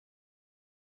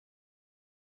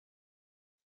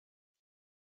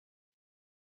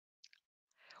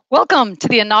Welcome to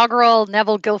the inaugural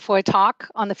Neville Gilfoy Talk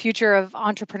on the future of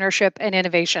entrepreneurship and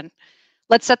innovation.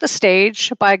 Let's set the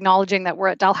stage by acknowledging that we're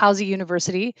at Dalhousie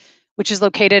University, which is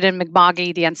located in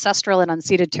Mi'kma'ki, the ancestral and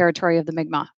unceded territory of the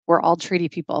Mi'kmaq. We're all treaty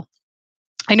people.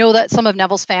 I know that some of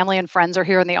Neville's family and friends are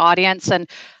here in the audience, and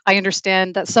I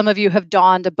understand that some of you have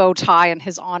donned a bow tie in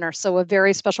his honor, so a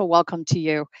very special welcome to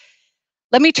you.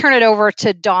 Let me turn it over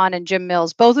to Don and Jim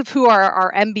Mills, both of who are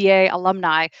our MBA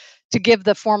alumni, to give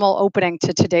the formal opening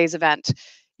to today's event.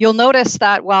 You'll notice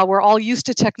that while we're all used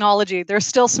to technology, there's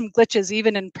still some glitches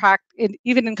even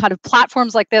in kind of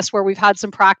platforms like this where we've had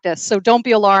some practice. So don't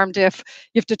be alarmed if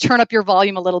you have to turn up your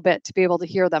volume a little bit to be able to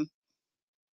hear them.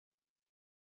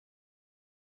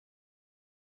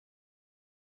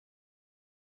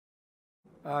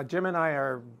 Jim and I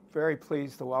are very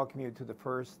pleased to welcome you to the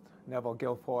first Neville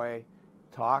Gilfoy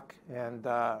Talk, and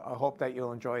I hope that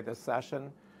you'll enjoy this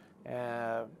session.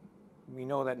 We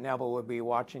know that Neville will be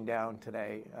watching down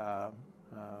today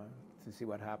to see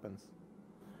what happens.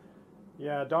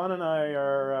 Yeah, Don and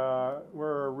I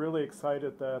we're really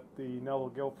excited that the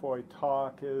Neville Gilfoy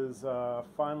Talk is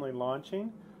finally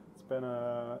launching. It's been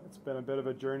a bit of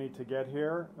a journey to get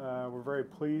here. We're very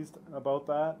pleased about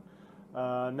that.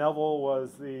 Neville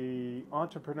was the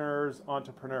entrepreneur's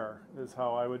entrepreneur, is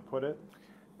how I would put it.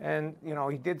 And you know,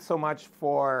 he did so much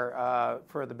for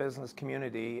the business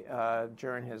community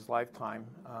during his lifetime.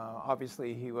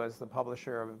 Obviously, he was the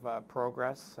publisher of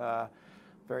Progress,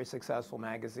 very successful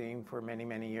magazine for many,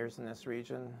 many years in this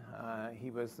region. He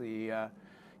was the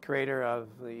creator of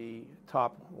the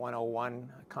top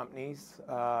 101 companies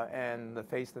and the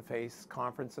face-to-face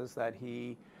conferences that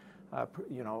he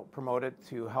promoted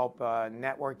to help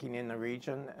networking in the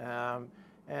region.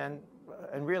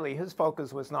 And really, his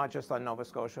focus was not just on Nova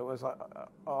Scotia, it was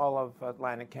all of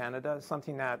Atlantic Canada,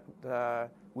 something that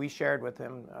we shared with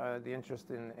him, the interest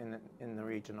in the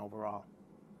region overall.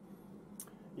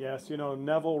 Yes, you know,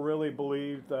 Neville really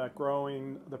believed that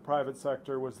growing the private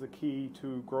sector was the key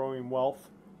to growing wealth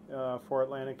for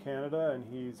Atlantic Canada, and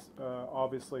he's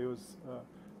obviously was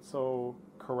so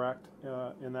correct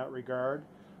in that regard.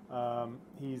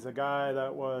 He's a guy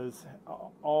that was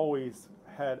always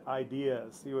had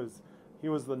ideas. He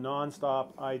was the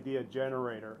nonstop idea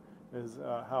generator, is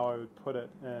how I would put it.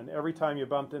 And every time you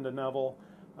bumped into Neville,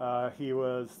 he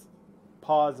was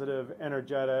positive,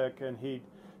 energetic, and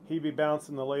he'd be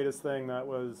bouncing the latest thing that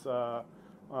was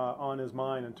on his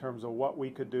mind in terms of what we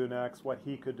could do next, what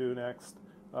he could do next,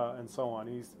 and so on.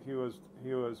 He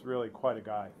was really quite a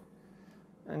guy.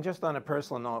 And just on a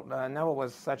personal note, Neville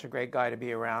was such a great guy to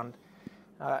be around.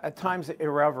 At times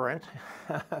irreverent,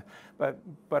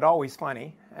 but always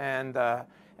funny, and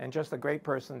just a great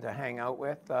person to hang out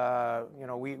with. You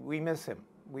know, we miss him.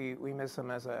 We miss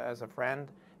him as a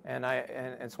friend, and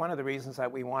it's one of the reasons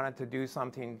that we wanted to do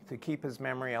something to keep his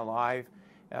memory alive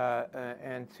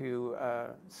and to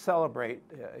celebrate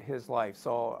his life.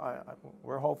 So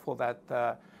we're hopeful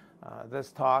that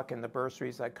this talk and the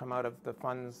bursaries that come out of the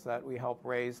funds that we help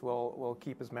raise will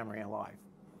keep his memory alive.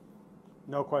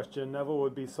 No question. Neville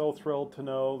would be so thrilled to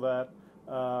know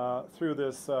that through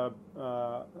this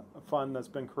fund that's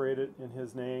been created in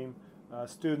his name,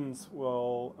 students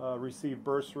will receive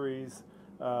bursaries.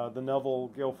 The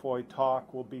Neville Gilfoy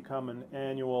Talk will become an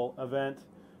annual event.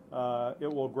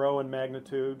 It will grow in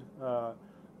magnitude,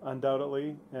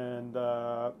 undoubtedly, and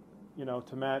you know,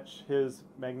 to match his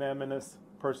magnanimous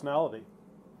personality.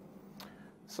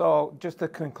 So just to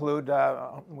conclude,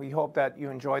 we hope that you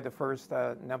enjoyed the first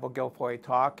Neville Gilfoy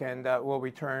Talk, and we'll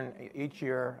return each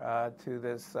year to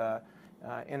this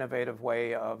innovative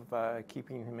way of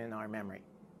keeping him in our memory.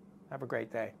 Have a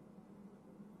great day.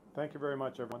 Thank you very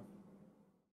much, everyone.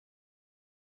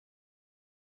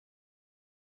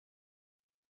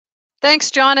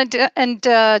 Thanks, John and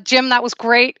Jim. That was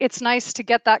great. It's nice to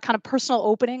get that kind of personal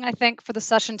opening, I think, for the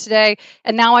session today.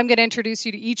 And now I'm going to introduce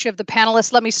you to each of the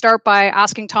panelists. Let me start by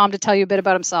asking Tom to tell you a bit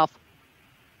about himself.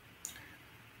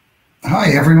 Hi,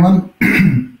 everyone.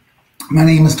 My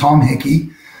name is Tom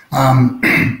Hickey.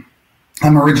 I'm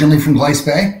originally from Glace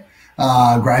Bay.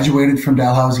 Graduated from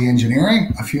Dalhousie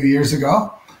Engineering a few years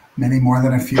ago, many more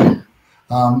than a few.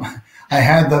 I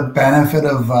had the benefit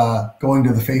of going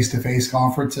to the face-to-face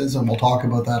conferences, and we'll talk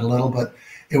about that a little, but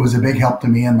it was a big help to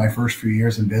me in my first few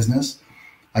years in business.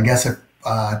 I guess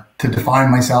to define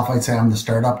myself, I'd say I'm the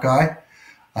startup guy.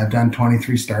 I've done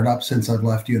 23 startups since I've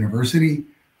left university.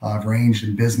 I've ranged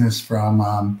in business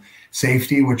from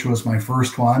safety, which was my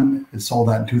first one. I sold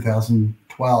that in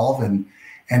 2012 and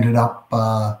ended up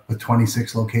with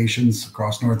 26 locations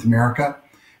across North America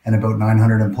and about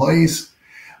 900 employees.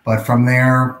 But from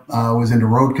there, I was into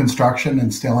road construction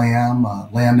and still am,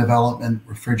 land development,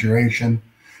 refrigeration,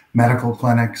 medical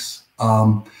clinics.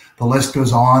 The list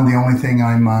goes on. The only thing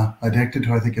I'm addicted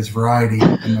to, I think, is variety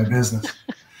in my business.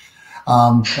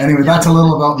 Anyway, that's a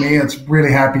little about me. It's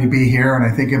really happy to be here. And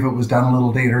I think if it was done a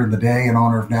little later in the day in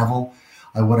honor of Neville,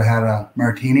 I would have had a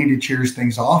martini to cheers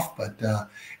things off, but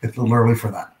it's a little early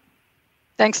for that.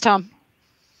 Thanks, Tom.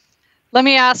 Let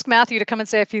me ask Matthew to come and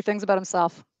say a few things about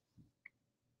himself.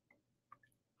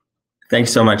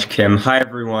 Thanks so much, Kim. Hi,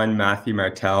 everyone. Matthew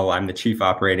Martel. I'm the Chief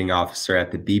Operating Officer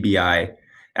at the BBI.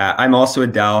 I'm also a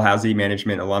Dalhousie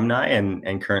management alumni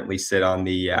and currently sit on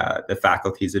the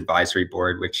faculty's advisory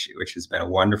board, which has been a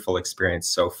wonderful experience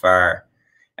so far.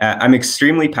 I'm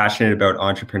extremely passionate about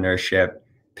entrepreneurship,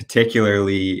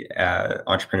 particularly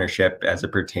entrepreneurship as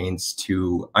it pertains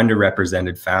to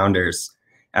underrepresented founders.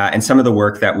 And some of the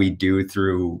work that we do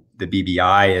through the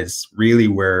BBI is really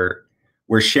where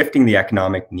we're shifting the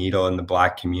economic needle in the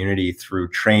Black community through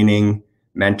training,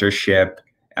 mentorship,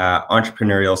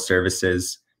 entrepreneurial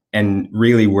services. And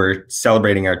really, we're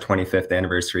celebrating our 25th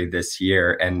anniversary this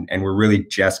year, and we're really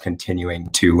just continuing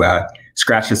to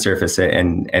scratch the surface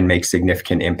and make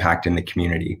significant impact in the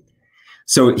community.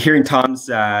 So hearing Tom's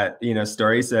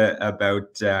stories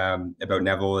about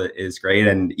Neville is great,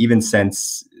 and even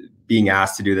since being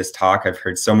asked to do this talk, I've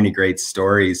heard so many great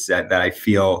stories that I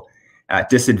feel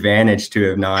disadvantaged to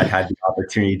have not had the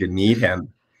opportunity to meet him.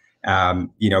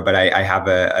 But I have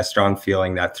a strong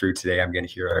feeling that through today, I'm going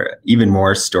to hear even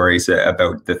more stories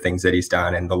about the things that he's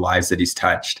done and the lives that he's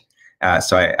touched.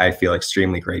 So I feel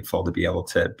extremely grateful to be able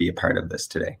to be a part of this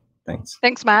today. Thanks.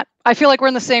 Thanks, Matt. I feel like we're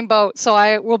in the same boat,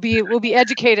 so we'll be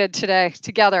educated today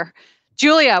together.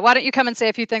 Julia, why don't you come and say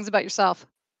a few things about yourself?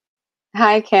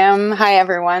 Hi, Kim. Hi,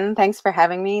 everyone. Thanks for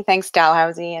having me. Thanks,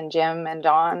 Dalhousie and Jim and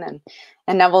Dawn and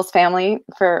Neville's family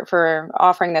for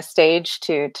offering this stage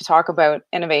to talk about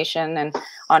innovation and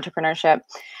entrepreneurship.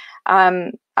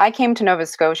 I came to Nova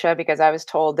Scotia because I was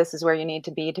told this is where you need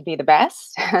to be the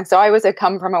best. So I was a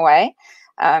come from away,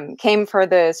 came for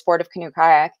the sport of canoe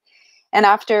kayak. And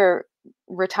after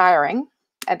retiring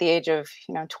at the age of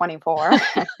 24,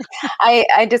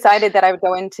 I decided that I would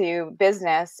go into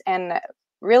business, and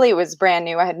really it was brand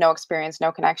new. I had no experience,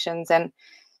 no connections. And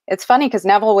it's funny because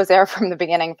Neville was there from the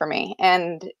beginning for me.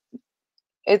 And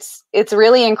it's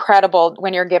really incredible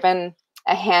when you're given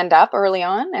a hand up early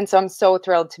on. And so I'm so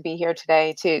thrilled to be here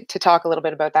today to talk a little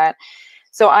bit about that.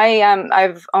 So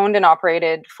I've owned and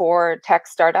operated 4 tech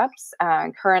startups.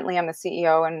 Currently, I'm the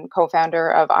CEO and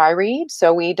co-founder of Eyeread.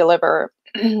 So we deliver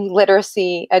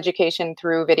literacy education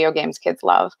through video games kids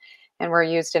love. And we're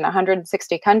used in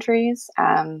 160 countries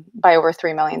by over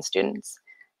 3 million students.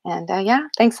 And yeah,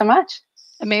 thanks so much.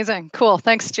 Amazing. Cool.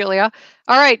 Thanks, Julia.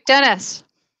 All right, Dennis.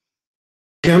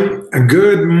 Kim,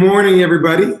 good morning,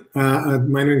 everybody.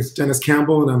 My name is Dennis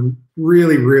Campbell, and I'm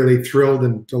really, really thrilled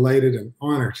and delighted and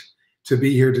honored to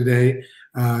be here today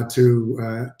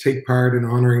to take part in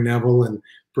honoring Neville and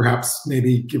perhaps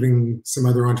maybe giving some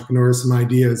other entrepreneurs some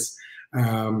ideas.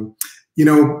 You're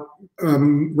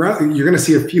going to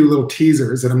see a few little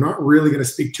teasers that I'm not really going to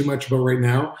speak too much about right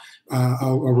now.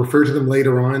 I'll refer to them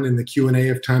later on in the Q&A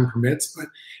if time permits. But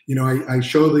I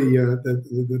show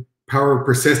the power of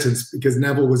persistence because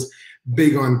Neville was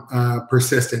big on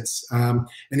persistence, and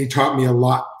he taught me a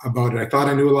lot about it. I thought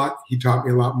I knew a lot. He taught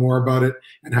me a lot more about it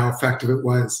and how effective it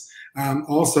was.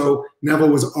 Also, Neville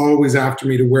was always after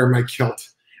me to wear my kilt.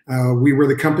 We were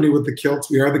the company with the kilts.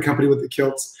 We are the company with the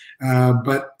kilts.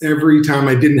 But every time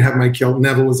I didn't have my kilt,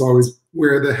 Neville was always,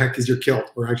 where the heck is your kilt?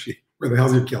 Or actually, where the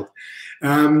hell's your kilt?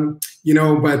 I want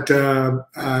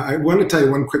to tell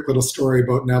you one quick little story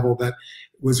about Neville that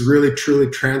was really, truly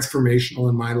transformational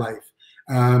in my life.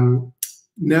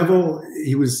 Neville,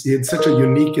 he had such a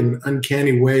unique and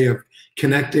uncanny way of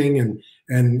connecting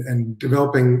and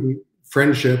developing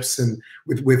friendships and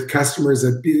with customers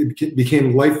that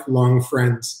became lifelong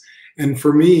friends. And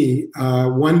for me,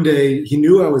 one day he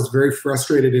knew I was very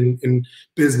frustrated in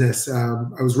business.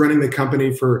 I was running the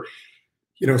company for,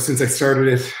 since I started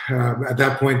it at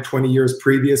that point, 20 years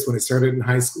previous when I started in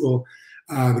high school.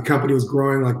 The company was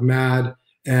growing like mad.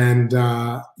 And,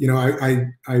 I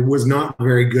was not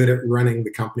very good at running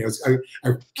the company.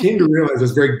 I came to realize I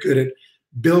was very good at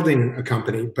building a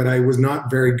company, but I was not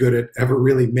very good at ever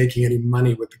really making any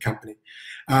money with the company.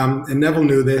 And Neville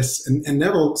knew this. And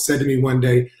Neville said to me one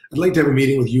day, I'd like to have a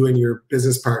meeting with you and your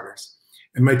business partners.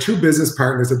 And my 2 business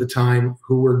partners at the time,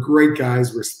 who were great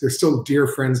guys, they're still dear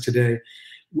friends today.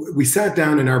 We sat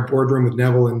down in our boardroom with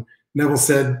Neville, and Neville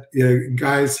said,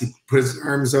 guys, he put his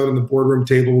arms out on the boardroom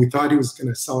table. We thought he was going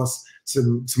to sell us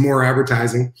some more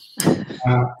advertising.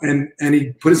 And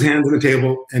he put his hands on the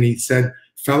table and he said,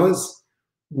 fellas,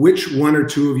 which one or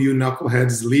two of you knuckleheads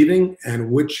is leaving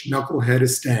and which knucklehead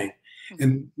is staying?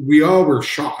 And we all were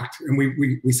shocked. And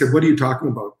we said, what are you talking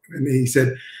about? And he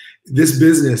said, this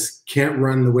business can't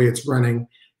run the way it's running.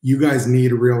 You guys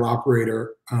need a real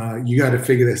operator. You got to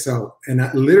figure this out. And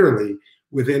literally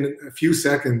within a few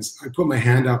seconds, I put my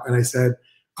hand up and I said,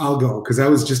 I'll go, because I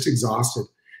was just exhausted.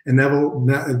 And Neville,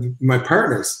 my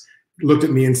partners, looked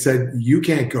at me and said, you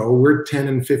can't go. We're 10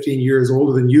 and 15 years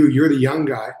older than you. You're the young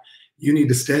guy. You need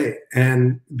to stay.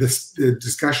 And the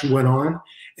discussion went on.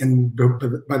 And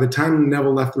by the time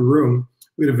Neville left the room,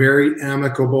 we had a very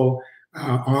amicable,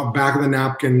 back of the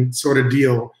napkin sort of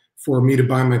deal for me to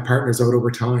buy my partners out over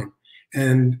time.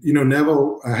 And, you know,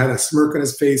 Neville had a smirk on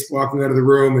his face walking out of the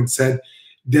room and said,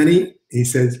 Denny, he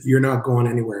says, you're not going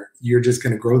anywhere. You're just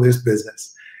going to grow this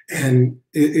business. And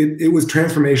it was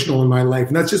transformational in my life.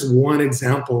 And that's just one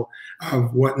example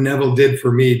of what Neville did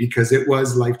for me, because it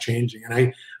was life-changing.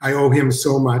 And I owe him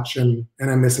so much, and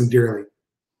I miss him dearly.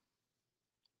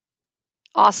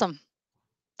 Awesome.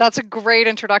 That's a great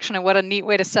introduction, and what a neat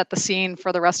way to set the scene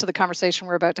for the rest of the conversation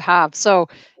we're about to have. So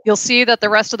you'll see that the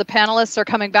rest of the panelists are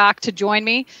coming back to join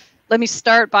me. Let me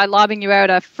start by lobbing you out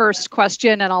a first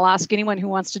question, and I'll ask anyone who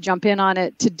wants to jump in on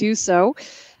it to do so.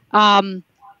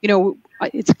 You know,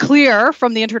 it's clear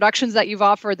from the introductions that you've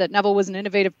offered that Neville was an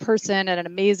innovative person and an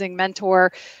amazing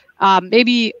mentor.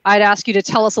 Maybe I'd ask you to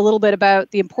tell us a little bit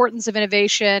about the importance of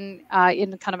innovation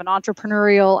in kind of an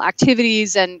entrepreneurial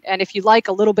activities, and if you like,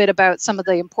 a little bit about some of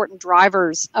the important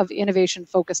drivers of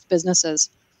innovation-focused businesses.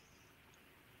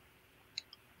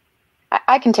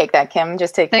 I can take that, Kim.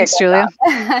 Just take. Thanks, Julia.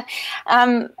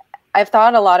 I've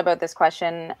thought a lot about this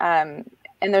question, and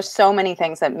there's so many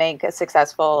things that make a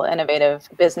successful, innovative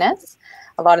business.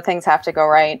 A lot of things have to go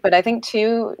right, but I think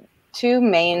two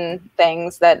main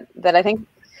things that I think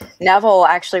Neville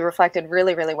actually reflected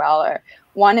really, really well.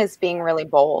 One is being really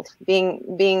bold,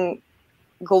 being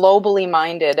globally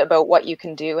minded about what you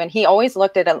can do. And he always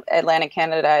looked at Atlantic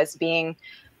Canada as being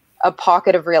a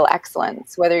pocket of real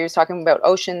excellence, whether you're talking about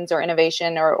oceans or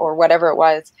innovation or whatever it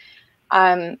was.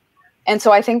 And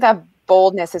so I think that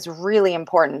boldness is really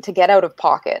important, to get out of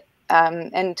pocket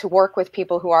and to work with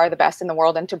people who are the best in the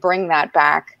world, and to bring that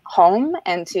back home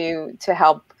and to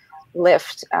help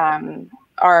lift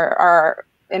our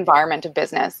environment of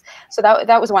business. So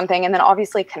that was one thing. And then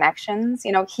obviously connections.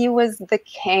 You know, he was the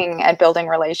king at building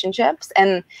relationships,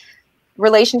 and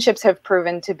relationships have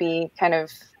proven to be kind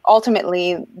of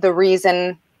ultimately the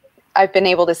reason I've been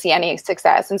able to see any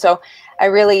success. And so I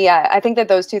really, I think that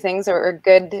those two things are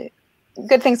good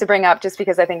things to bring up, just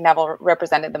because I think Neville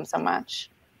represented them so much.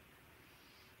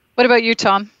 What about you,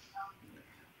 Tom?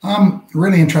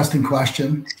 Really interesting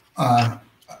question.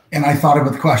 And I thought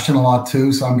about the question a lot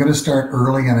too, so I'm going to start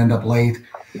early and end up late.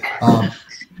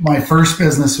 My first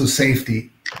business was safety,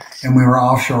 and we were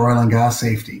offshore oil and gas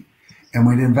safety. And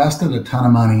we'd invested a ton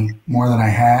of money, more than I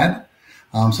had.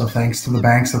 So thanks to the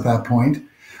banks at that point,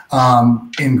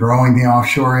 in growing the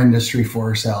offshore industry for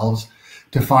ourselves,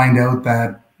 to find out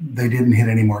that they didn't hit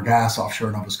any more gas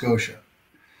offshore Nova Scotia.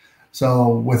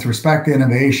 So with respect to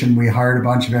innovation, we hired a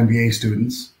bunch of MBA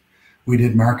students. We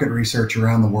did market research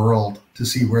around the world to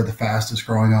see where the fastest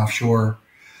growing offshore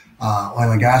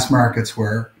oil and gas markets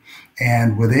were.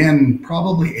 And within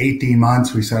probably 18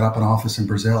 months, we set up an office in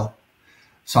Brazil,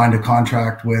 signed a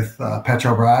contract with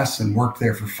Petrobras, and worked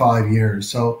there for 5 years.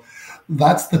 So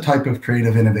that's the type of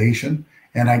creative innovation.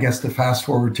 And I guess to fast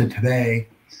forward to today,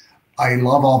 I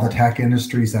love all the tech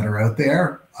industries that are out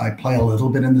there. I play a little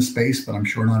bit in the space, but I'm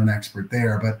sure not an expert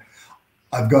there. But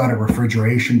I've got a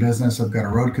refrigeration business. I've got a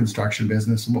road construction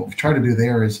business. And what we've tried to do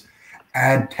there is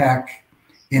add tech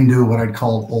into what I'd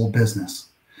call old business.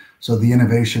 So the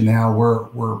innovation now,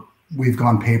 we've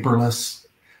gone paperless.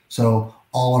 So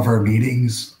all of our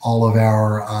meetings, all of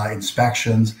our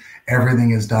inspections,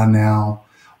 everything is done now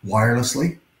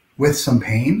wirelessly, with some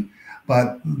pain.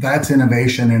 But that's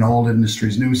innovation in old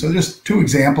industries new. So just two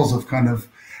examples of kind of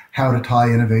how to tie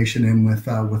innovation in with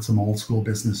some old school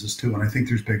businesses too. And I think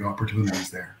there's big opportunities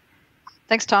there.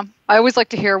 Thanks, Tom. I always like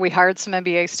to hear we hired some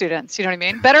MBA students. You know what I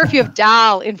mean? Better if you have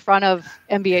Dal in front of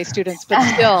MBA students, but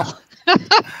still.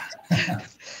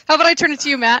 How about I turn it to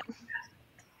you, Matt?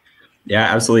 Yeah,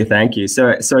 absolutely. Thank you.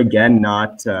 So again,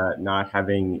 not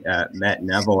having met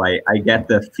Neville, I get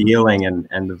the feeling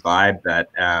and the vibe that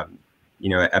you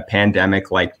know, a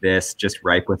pandemic like this, just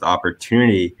ripe with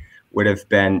opportunity, would have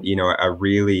been, you know, a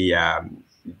really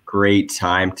great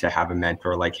time to have a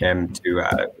mentor like him to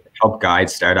help guide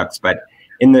startups. But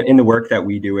in the work that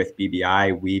we do with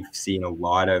BBI, we've seen a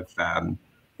lot of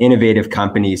innovative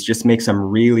companies just make some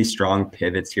really strong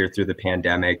pivots here through the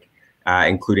pandemic,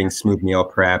 including Smooth Meal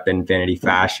Prep and Vanity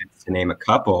Fashions, to name a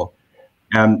couple.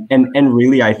 And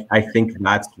really, I think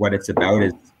that's what it's about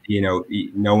is,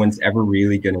 no one's ever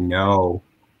really going to know,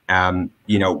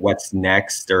 what's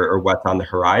next or what's on the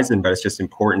horizon, but it's just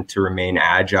important to remain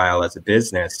agile as a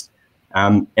business,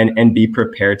 and be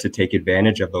prepared to take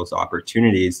advantage of those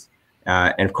opportunities.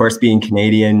 And of course, being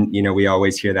Canadian, we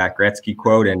always hear that Gretzky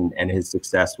quote, and his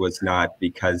success was not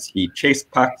because he chased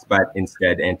pucks, but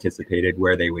instead anticipated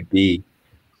where they would be.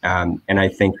 And I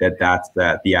think that's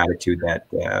the attitude that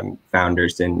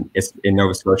founders in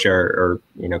Nova Scotia or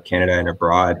Canada and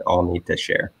abroad all need to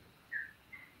share.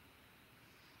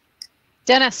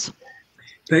 Dennis,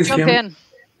 thanks, jump Kim. in.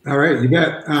 All right, you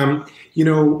bet.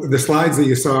 The slides that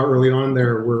you saw early on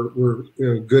there were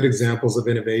good examples of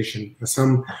innovation.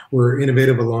 Some were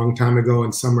innovative a long time ago,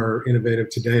 and some are innovative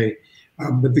today.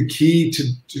 But the key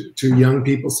to young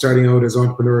people starting out as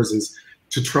entrepreneurs is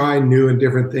to try new and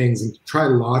different things, and to try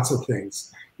lots of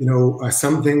things.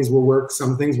 Some things will work,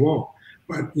 some things won't.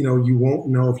 But you won't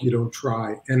know if you don't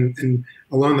try. And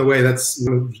along the way, that's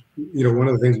one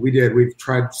of the things we did. We've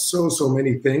tried so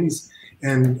many things.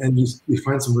 And you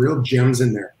find some real gems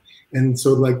in there. And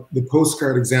so, like the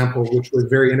postcard example, which was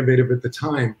very innovative at the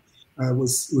time,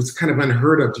 was kind of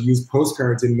unheard of to use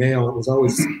postcards in mail. It was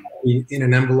always in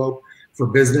an envelope for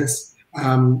business.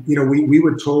 We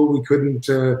were told we couldn't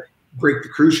break the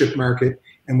cruise ship market,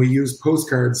 and we used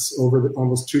postcards over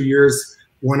almost 2 years,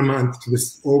 one a month, to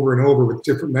this over and over with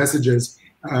different messages.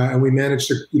 And we managed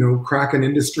to crack an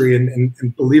industry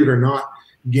and believe it or not,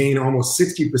 gain almost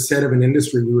 60% of an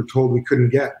industry we were told we couldn't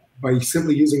get by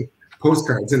simply using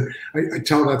postcards. And I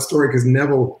tell that story because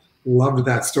Neville loved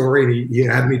that story, and he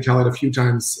had me tell it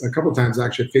a couple times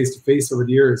actually, face to face over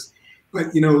the years.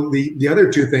 But the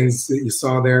other two things that you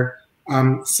saw there,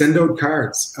 send out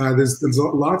cards. There's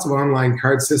lots of online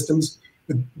card systems.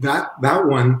 But that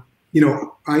one,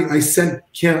 I sent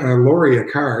Lori a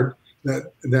card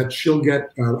that she'll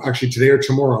get actually today or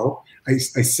tomorrow. I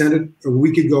sent it a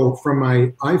week ago from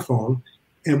my iPhone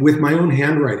and with my own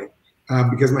handwriting,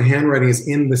 because my handwriting is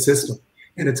in the system,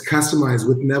 and it's customized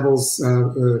with Neville's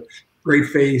great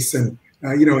face and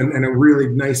and a really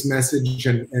nice message.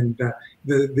 And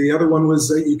the other one was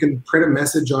you can print a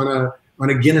message on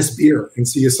a Guinness beer, and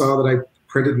so you saw that I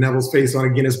printed Neville's face on a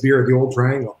Guinness beer at the Old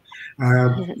Triangle.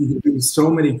 You can do so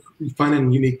many fun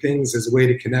and unique things as a way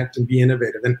to connect and be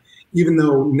innovative. And even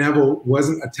though Neville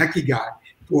wasn't a techie guy,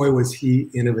 boy, was he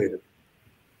innovative.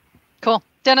 Cool.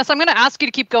 Dennis, I'm going to ask you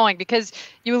to keep going because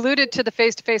you alluded to the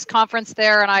face-to-face conference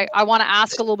there, and I want to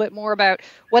ask a little bit more about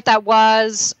what that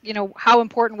was. How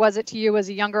important was it to you as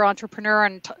a younger entrepreneur?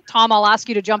 And Tom, I'll ask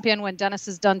you to jump in when Dennis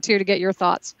is done too to get your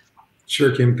thoughts.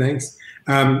 Sure, Kim, thanks.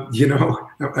 I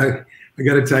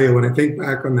got to tell you, when I think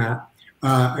back on that,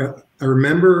 I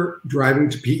remember driving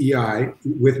to PEI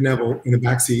with Neville in the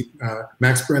backseat,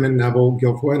 Max Brennan, Neville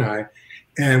Gilfoy, and I.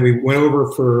 And we went over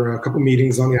for a couple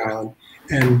meetings on the island.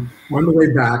 And on the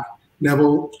way back,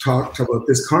 Neville talked about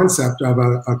this concept of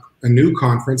a new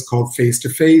conference called Face to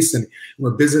Face, and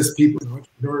where business people and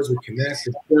entrepreneurs would connect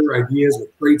and share ideas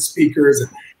with great speakers and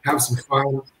have some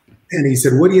fun. And he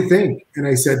said, "What do you think?" And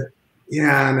I said,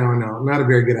 "Yeah, no, not a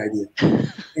very good idea."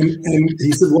 And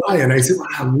he said, "Why?" And I said,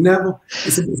 "Wow, Neville." I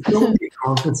said, "There's so many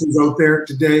conferences out there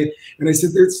today." And I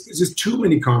said, there's just too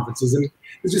many conferences. And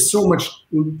there's just so much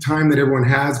time that everyone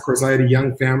has. Of course, I had a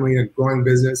young family and a growing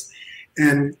business.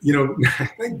 And,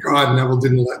 thank God Neville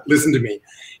didn't listen to me.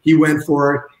 He went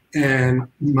for it, and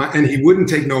he wouldn't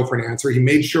take no for an answer. He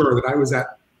made sure that I was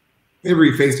at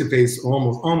every face-to-face,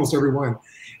 almost every one.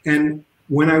 And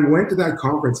when I went to that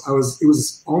conference, it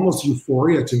was almost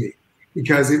euphoria to me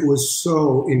because it was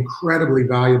so incredibly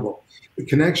valuable. The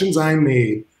connections I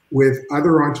made with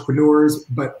other entrepreneurs,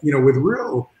 but, with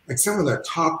real, like some of the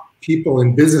top people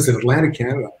in business in Atlantic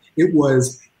Canada,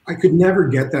 I could never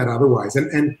get that otherwise.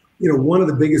 And one of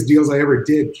the biggest deals I ever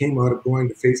did came out of going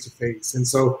to face-to-face. And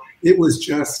so it was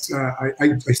just,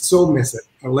 I so miss it,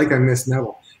 like I miss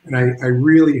Neville. And I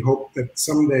really hope that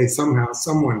someday, somehow,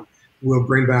 someone will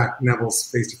bring back Neville's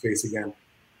face-to-face again.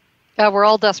 Yeah, we're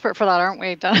all desperate for that, aren't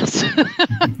we, Dennis?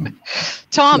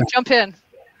 Tom, jump in.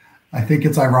 I think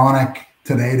it's ironic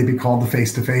today to be called the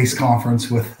face-to-face conference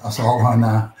with us all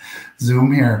on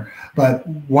Zoom here. But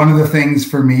one of the things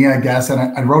for me, I guess, and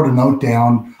I wrote a note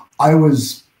down, I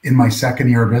was in my second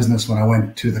year of business when I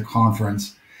went to the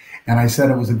conference, and I said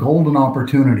it was a golden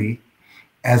opportunity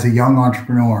as a young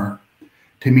entrepreneur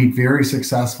to meet very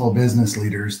successful business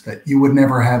leaders that you would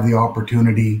never have the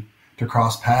opportunity to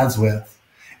cross paths with.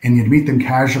 And you'd meet them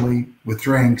casually with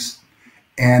drinks,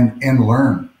 and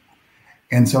learn.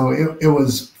 And so it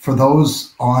was, for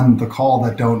those on the call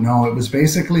that don't know, it was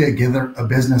basically a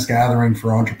business gathering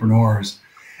for entrepreneurs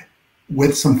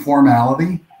with some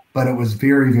formality, but it was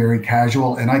very, very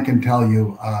casual. And I can tell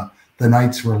you, the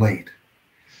nights were late.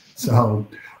 So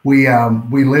we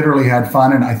literally had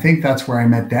fun. And I think that's where I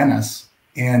met Dennis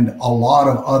and a lot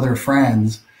of other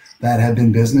friends that had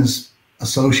been business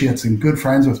associates and good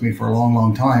friends with me for a long,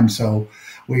 long time. So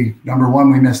number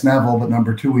one, we missed Neville, but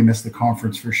number two, we missed the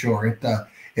conference for sure.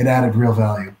 It added real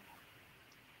value.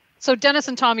 So Dennis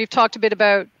and Tom, you've talked a bit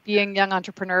about being young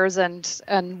entrepreneurs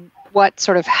and what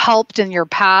sort of helped in your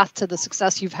path to the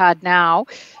success you've had now.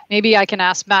 Maybe I can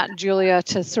ask Matt and Julia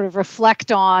to sort of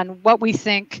reflect on what we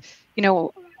think,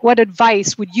 what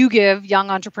advice would you give young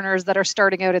entrepreneurs that are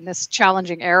starting out in this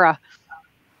challenging era?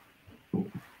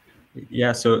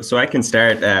 Yeah, so I can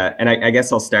start, and I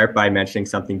guess I'll start by mentioning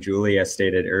something Julia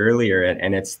stated earlier,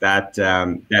 and it's that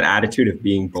that attitude of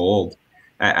being bold.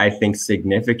 I think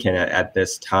significant at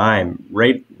this time.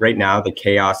 Right now, the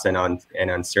chaos and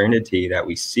uncertainty that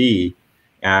we see,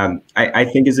 I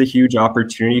think is a huge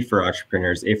opportunity for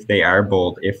entrepreneurs if they are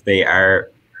bold, if they are,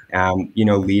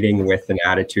 leading with an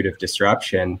attitude of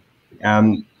disruption.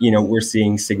 We're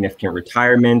seeing significant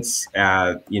retirements.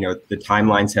 The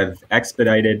timelines have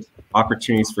expedited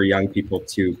opportunities for young people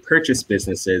to purchase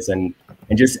businesses and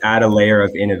just add a layer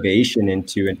of innovation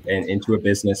into a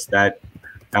business that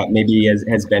maybe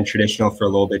has been traditional for a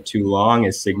little bit too long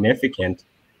is significant,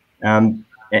 and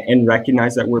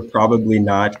recognize that we're probably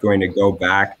not going to go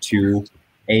back to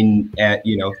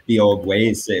the old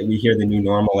ways. We hear the new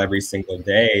normal every single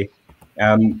day.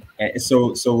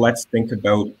 So let's think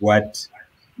about what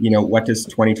does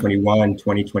 2021,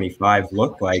 2025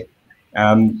 look like,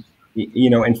 and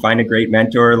find a great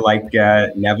mentor like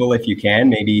Neville if you can.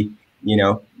 Maybe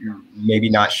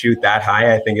not shoot that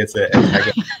high. I think it's a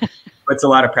puts a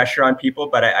lot of pressure on people,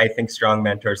 but I think strong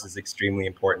mentors is extremely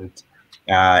important.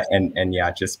 And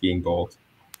yeah, just being bold.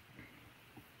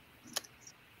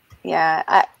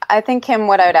 Yeah, I think, Kim,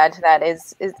 what I would add to that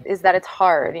is that it's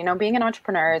hard. Being an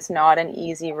entrepreneur is not an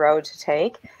easy road to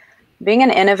take. Being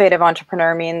an innovative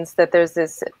entrepreneur means that there's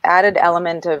this added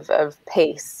element of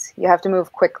pace. You have to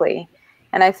move quickly.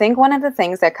 And I think one of the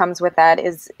things that comes with that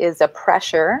is a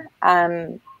pressure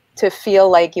to feel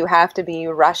like you have to be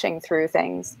rushing through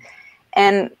things.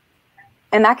 And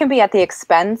that can be at the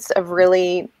expense of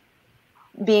really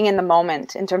being in the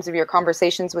moment in terms of your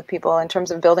conversations with people, in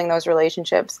terms of building those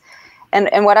relationships.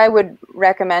 And what I would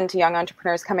recommend to young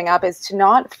entrepreneurs coming up is to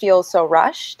not feel so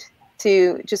rushed,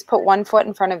 to just put one foot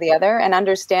in front of the other and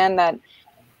understand that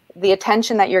the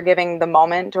attention that you're giving the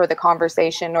moment or the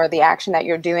conversation or the action that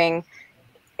you're doing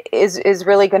is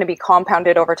really going to be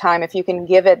compounded over time if you can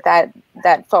give it that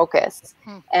focus.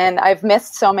 And I've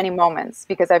missed so many moments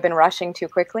because I've been rushing too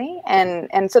quickly.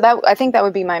 And so that, I think that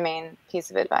would be my main piece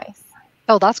of advice.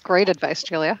 Oh, that's great advice,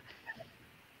 Julia.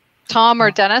 Tom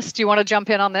or Dennis, do you want to jump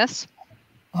in on this?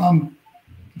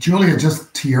 Julia,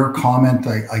 just to your comment,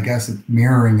 I guess it's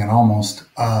mirroring it almost.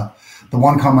 The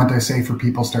one comment I say for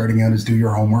people starting out is do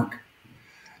your homework.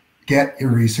 Get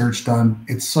your research done.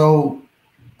 It's so,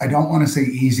 I don't want to say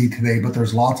easy today, but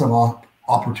there's lots of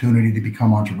opportunity to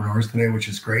become entrepreneurs today, which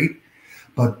is great.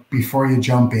 But before you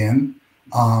jump in,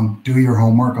 do your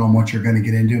homework on what you're going to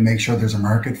get into. Make sure there's a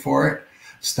market for it.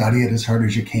 Study it as hard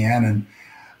as you can. And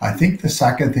I think the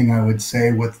second thing I would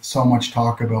say, with so much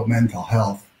talk about mental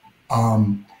health,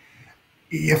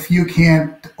 if you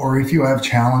can't, or if you have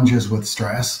challenges with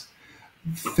stress,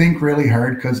 think really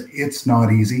hard, because it's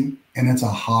not easy and it's a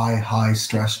high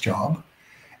stress job.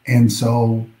 And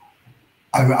so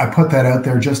I put that out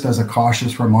there just as a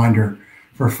cautious reminder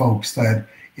for folks that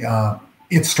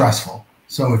it's stressful.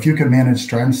 So if you can manage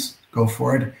stress, go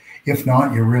for it. If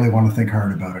not, you really want to think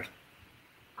hard about it.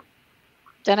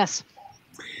 Dennis.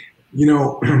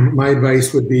 My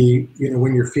advice would be,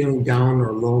 when you're feeling down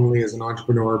or lonely as an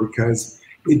entrepreneur, because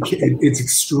it's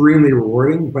extremely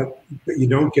rewarding, but you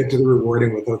don't get to the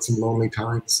rewarding without some lonely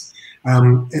times.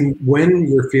 And when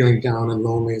you're feeling down and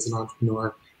lonely as an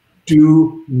entrepreneur,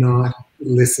 do not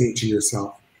listen to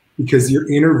yourself, because your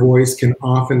inner voice can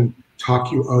often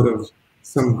talk you out of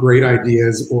some great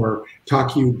ideas or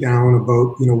talk you down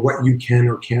about, what you can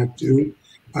or can't do.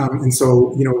 And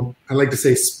so, I like to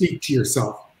say, speak to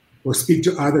yourself or speak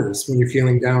to others when you're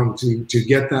feeling down to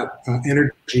get that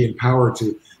energy and power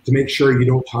to make sure you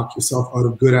don't talk yourself out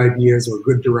of good ideas or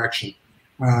good direction.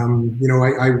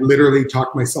 I literally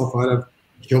talked myself out of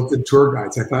kilted tour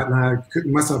guides. I thought, it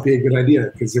must not be a good idea,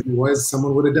 because if it was,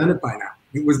 someone would have done it by now.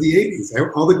 It was the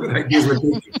 80s. All the good ideas were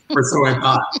taken, or so I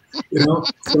thought.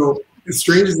 So as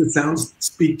strange as it sounds,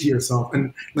 speak to yourself.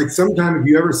 And like sometimes if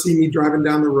you ever see me driving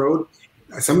down the road,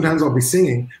 sometimes I'll be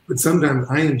singing, but sometimes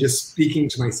I am just speaking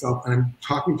to myself and I'm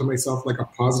talking to myself like a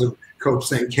positive coach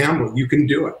saying, Campbell, you can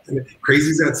do it. And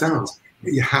crazy as that sounds,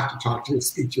 you have to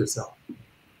speak to yourself.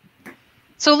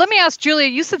 So let me ask Julia,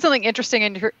 you said something interesting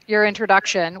in your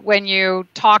introduction when you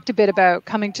talked a bit about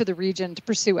coming to the region to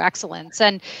pursue excellence.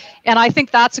 And I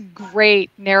think that's a great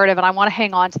narrative, and I want to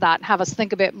hang on to that and have us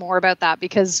think a bit more about that,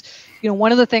 because, you know,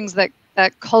 one of the things that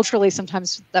culturally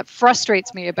sometimes that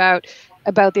frustrates me about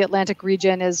the Atlantic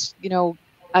region is, you know,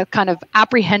 a kind of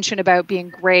apprehension about being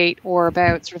great or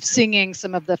about sort of singing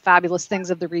some of the fabulous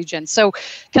things of the region. So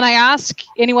can I ask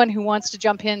anyone who wants to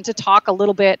jump in to talk a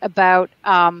little bit about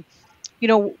you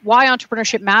know, why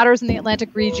entrepreneurship matters in the Atlantic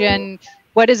region?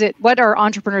 What is it? What are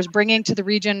entrepreneurs bringing to the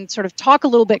region? Sort of talk a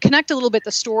little bit, connect a little bit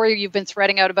the story you've been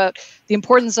threading out about the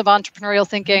importance of entrepreneurial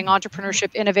thinking,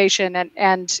 entrepreneurship, innovation,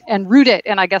 and root it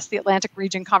in, I guess, the Atlantic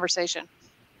region conversation.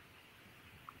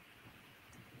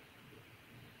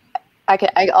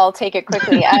 I'll take it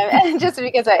quickly, just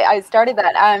because I started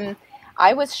that.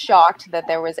 I was shocked that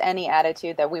there was any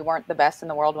attitude that we weren't the best in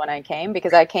the world when I came,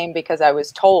 because I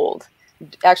was told.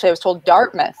 Actually, I was told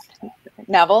Dartmouth,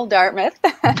 Neville, Dartmouth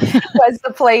was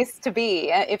the place to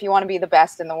be if you want to be the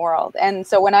best in the world. And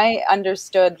so when I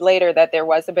understood later that there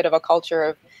was a bit of a culture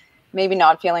of maybe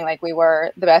not feeling like we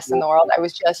were the best in the world, I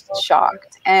was just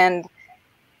shocked. And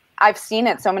I've seen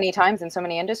it so many times in so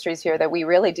many industries here that we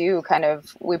really do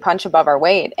we punch above our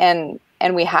weight, and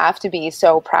we have to be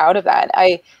so proud of that.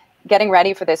 Getting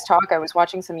ready for this talk, I was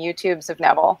watching some YouTubes of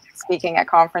Neville speaking at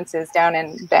conferences down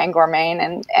in Bangor,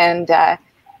 Maine, and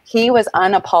he was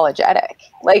unapologetic.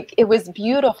 Like, it was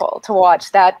beautiful to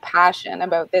watch that passion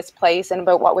about this place and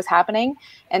about what was happening.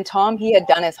 And Tom, he had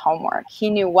done his homework.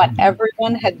 He knew what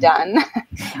everyone had done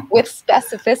with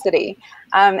specificity,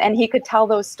 and he could tell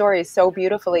those stories so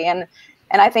beautifully. And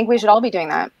I think we should all be doing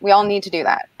that. We all need to do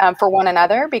that for one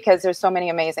another, because there's so many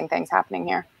amazing things happening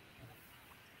here.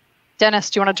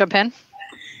 Dennis, do you want to jump in?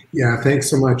 Yeah, thanks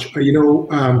so much. You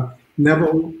know,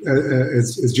 Neville,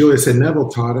 as Julia said, Neville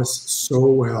taught us so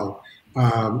well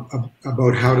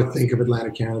about how to think of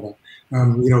Atlantic Canada.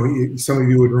 You know, some of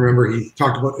you would remember he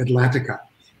talked about Atlantica,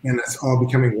 and that's all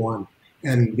becoming one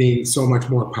and being so much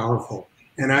more powerful.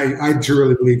 And I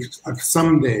truly believe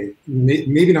someday,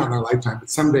 maybe not in our lifetime,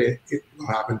 but someday it will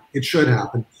happen. It should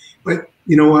happen. But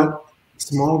you know what?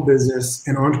 Small business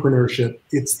and entrepreneurship,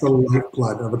 it's the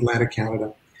lifeblood of Atlantic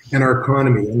Canada and our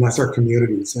economy, and that's our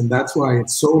communities. And that's why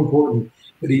it's so important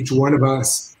that each one of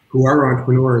us who are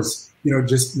entrepreneurs, you know,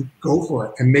 just go for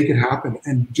it and make it happen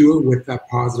and do it with that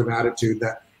positive attitude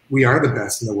that we are the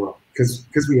best in the world, because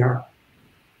we are.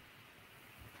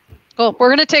 Cool. We're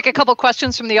going to take a couple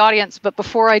questions from the audience, but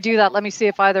before I do that, let me see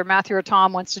if either Matthew or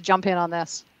Tom wants to jump in on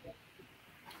this.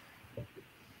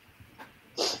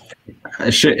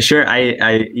 Sure.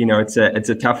 I you know, it's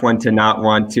a tough one to not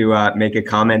want to make a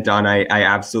comment on. I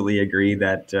absolutely agree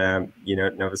that you know,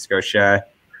 Nova Scotia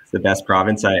is the best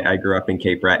province. I grew up in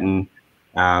Cape Breton,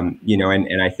 you know,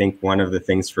 and I think one of the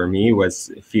things for me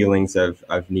was feelings of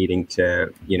needing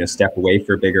to, you know, step away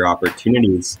for bigger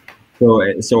opportunities.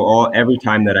 So every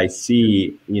time that I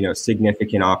see, you know,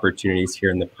 significant opportunities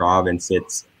here in the province,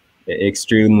 it's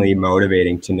extremely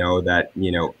motivating to know that,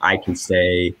 you know, I can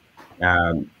stay.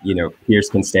 You know, peers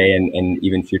can stay, and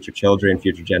even future children,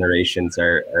 future generations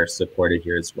are supported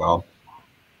here as well.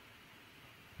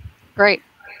 Great.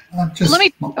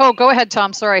 Go ahead,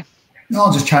 Tom. Sorry. No,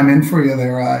 I'll just chime in for you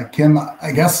there, Kim.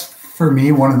 I guess for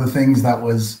me, one of the things that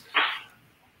was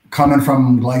coming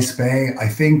from Glace Bay, I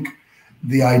think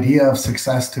the idea of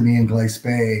success to me in Glace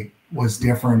Bay was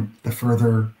different the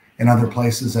further in other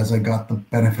places as I got the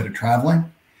benefit of traveling.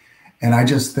 And I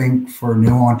just think for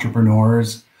new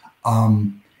entrepreneurs,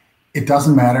 it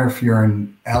doesn't matter if you're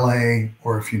in LA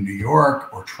or if you're in New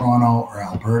York or Toronto or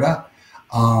Alberta,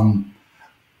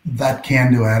 that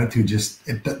can-do attitude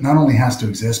it not only has to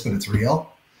exist, but it's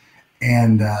real.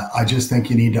 And I just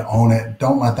think you need to own it.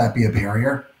 Don't let that be a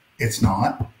barrier. It's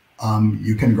not.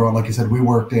 You can grow, like you said, we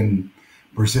worked in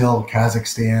Brazil,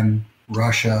 Kazakhstan,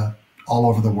 Russia, all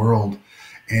over the world.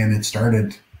 And it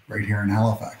started right here in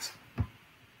Halifax.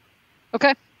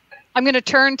 Okay. I'm going to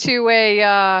turn to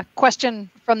a question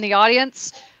from the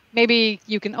audience. Maybe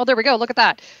you can, oh, there we go. Look at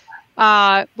that.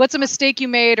 What's a mistake you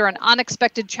made or an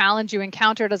unexpected challenge you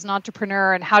encountered as an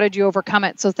entrepreneur, and how did you overcome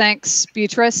it? So thanks,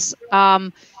 Beatrice.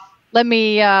 I'm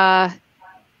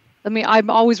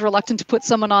always reluctant to put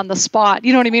someone on the spot.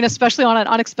 You know what I mean? Especially on an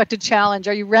unexpected challenge.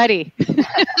 Are you ready?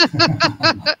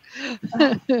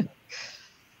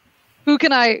 Who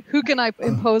can I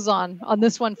impose on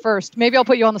this one first? Maybe I'll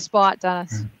put you on the spot,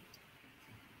 Dennis.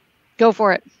 Go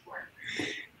for it.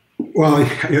 Well,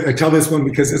 I tell this one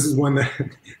because this is one that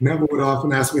Neville would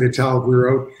often ask me to tell if we were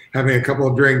out having a couple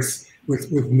of drinks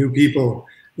with new people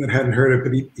that hadn't heard it.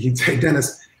 But he'd say,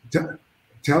 Dennis,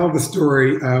 tell the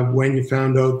story of when you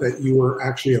found out that you were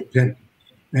actually a pimp.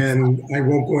 And I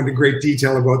won't go into great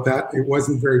detail about that. It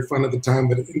wasn't very fun at the time,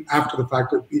 but after the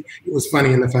fact, it was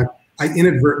funny in the fact I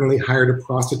inadvertently hired a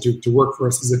prostitute to work for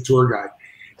us as a tour guide.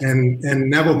 And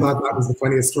Neville thought that was the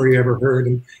funniest story he ever heard.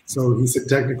 And so he said,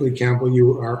 technically, Campbell,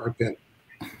 you are a pimp.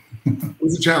 It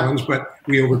was a challenge, but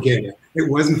we overcame it. It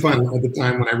wasn't fun at the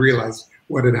time when I realized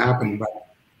what had happened, but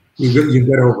you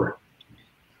get over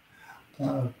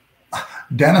it.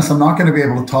 Dennis, I'm not going to be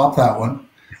able to top that one,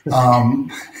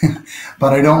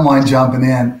 but I don't mind jumping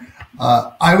in.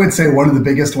 I would say one of the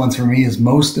biggest ones for me is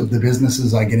most of the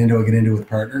businesses I get into with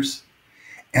partners.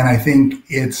 And I think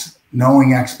it's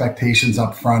knowing expectations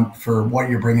up front for what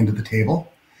you're bringing to the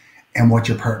table and what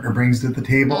your partner brings to the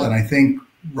table. And I think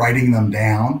writing them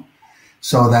down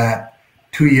so that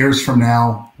 2 years from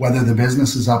now, whether the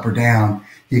business is up or down,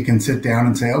 you can sit down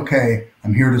and say, okay,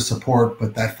 I'm here to support,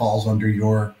 but that falls under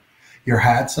your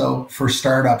hat. So for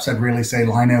startups, I'd really say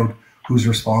line out who's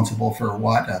responsible for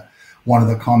what. One of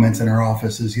the comments in our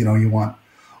office is, you want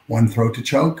one throat to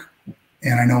choke.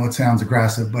 And I know it sounds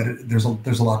aggressive, but there's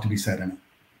a lot to be said in it.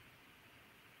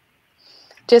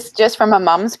 Just from a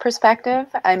mom's perspective,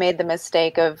 I made the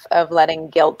mistake of letting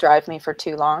guilt drive me for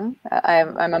too long.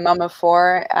 I'm a mom of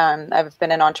 4. I've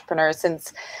been an entrepreneur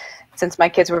since my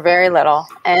kids were very little.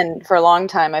 And for a long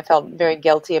time, I felt very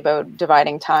guilty about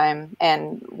dividing time.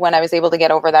 And when I was able to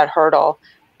get over that hurdle,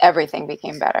 everything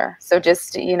became better. So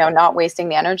just, not wasting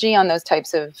the energy on those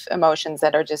types of emotions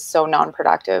that are just so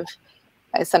non-productive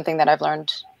is something that I've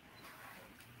learned.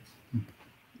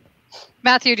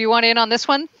 Matthew, do you want in on this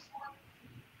one?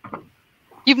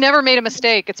 You've never made a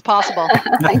mistake. It's possible.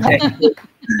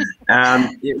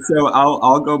 So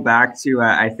I'll go back to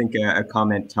I think a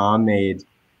comment Tom made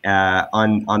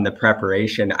on the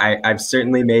preparation. I've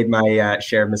certainly made my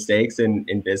share of mistakes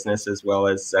in business as well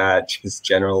as just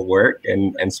general work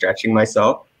and stretching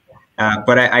myself.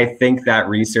 But I think that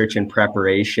research and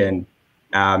preparation,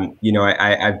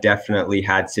 I've definitely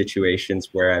had situations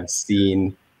where I've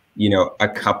seen a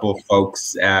couple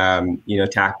folks,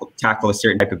 tackle a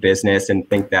certain type of business and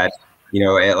think that,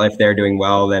 if they're doing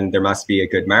well, then there must be a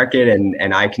good market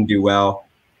and I can do well.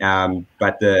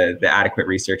 But the adequate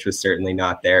research was certainly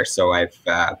not there. So I've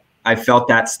felt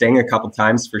that sting a couple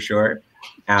times for sure.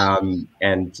 So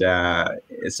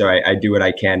I do what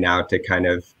I can now to kind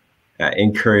of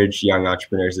encourage young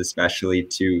entrepreneurs, especially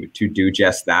to do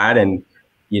just that. And,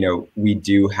 we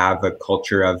do have a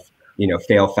culture of,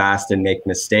 fail fast and make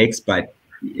mistakes, but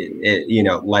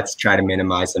let's try to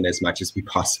minimize them as much as we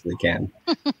possibly can.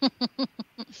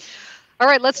 All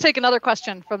right, let's take another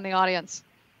question from the audience.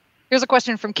 Here's a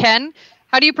question from Ken.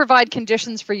 How do you provide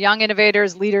conditions for young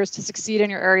innovators, leaders to succeed in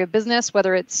your area of business,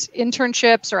 whether it's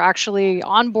internships or actually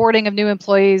onboarding of new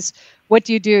employees? What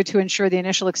do you do to ensure the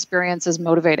initial experience is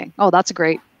motivating? Oh, that's a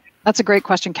great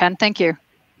question, Ken. Thank you.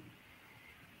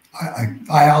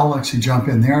 I'll actually jump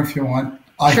in there if you want.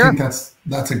 I Sure. think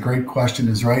that's a great question,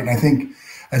 is right. And I think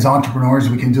as entrepreneurs,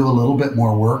 we can do a little bit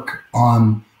more work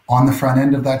on the front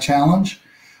end of that challenge.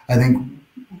 I think,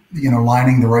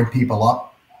 lining the right people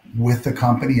up with the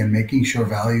company and making sure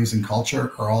values and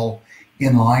culture are all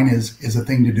in line is a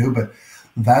thing to do. But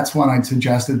that's when I'd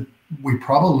suggested we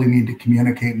probably need to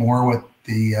communicate more with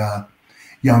the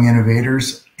young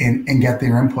innovators and get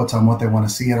their inputs on what they want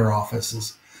to see at our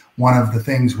offices. One of the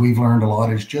things we've learned a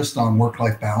lot is just on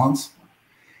work-life balance.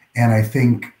 And I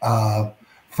think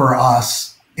for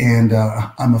us, and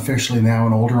I'm officially now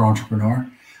an older entrepreneur,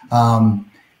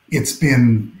 it's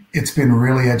been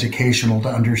really educational to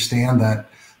understand that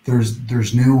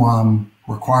there's new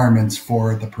requirements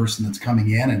for the person that's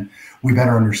coming in, and we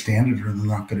better understand it or they're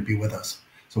not going to be with us.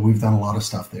 So we've done a lot of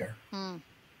stuff there.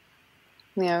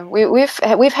 Yeah,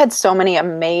 we've had so many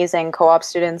amazing co-op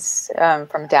students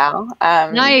from Dal.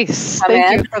 Nice.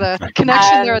 Thank you for the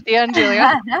connection there at the end,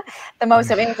 Julia. The most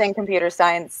amazing computer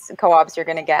science co-ops you're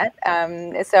going to get.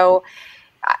 So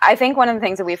I think one of the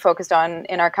things that we focused on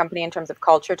in our company in terms of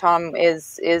culture, Tom,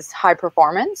 is high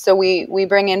performance. So we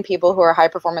bring in people who are high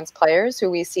performance players who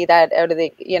we see that out of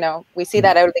the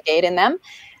gate in them.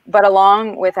 But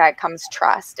along with that comes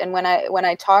trust. And when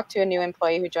I talk to a new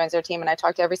employee who joins our team, and I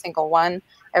talk to every single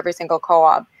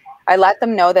co-op, I let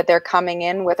them know that they're coming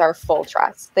in with our full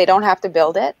trust. They don't have to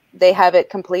build it. They have it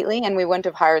completely, and we wouldn't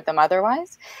have hired them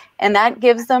otherwise. And that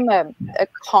gives them a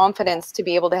confidence to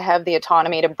be able to have the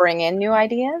autonomy to bring in new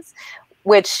ideas,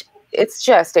 which it's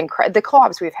just incredible. The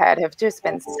co-ops we've had have just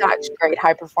been such great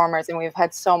high performers, and we've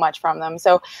had so much from them.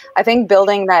 So I think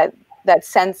building that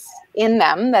sense in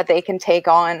them that they can take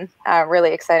on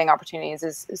really exciting opportunities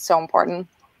is so important.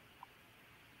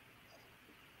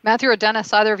 Matthew or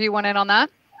Dennis, either of you want in on that?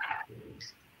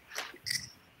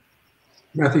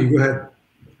 Matthew, go ahead.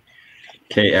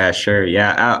 Okay, sure.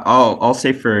 Yeah, I'll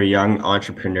say for young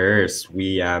entrepreneurs,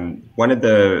 we one of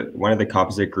the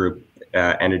composite group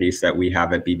entities that we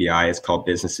have at BBI is called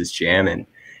Businesses Jam, and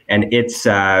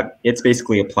it's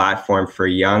basically a platform for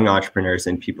young entrepreneurs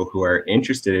and people who are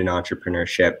interested in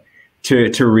entrepreneurship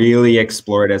to really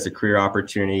explore it as a career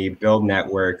opportunity, build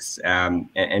networks, and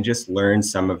just learn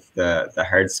some of the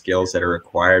hard skills that are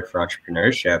required for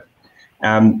entrepreneurship.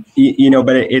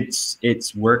 But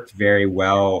it's worked very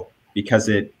well because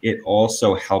it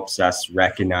also helps us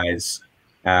recognize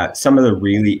some of the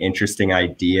really interesting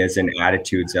ideas and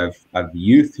attitudes of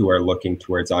youth who are looking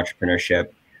towards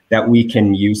entrepreneurship that we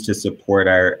can use to support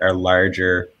our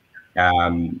larger,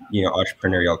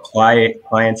 entrepreneurial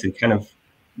clients and kind of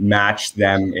match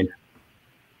them in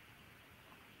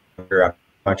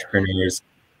entrepreneurs,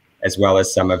 as well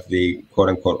as some of the quote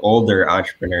unquote older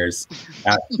entrepreneurs,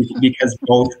 because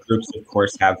both groups, of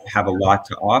course, have a lot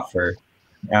to offer.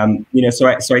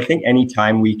 So I think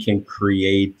anytime we can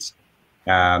create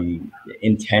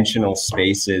intentional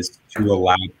spaces to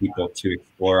allow people to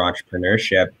explore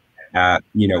entrepreneurship,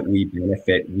 we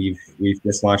benefit. We've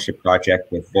just launched a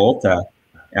project with Volta,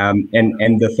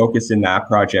 and the focus in that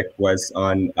project was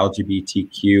on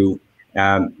LGBTQ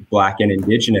Black and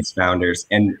Indigenous founders,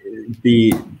 and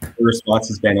the response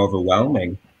has been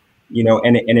overwhelming.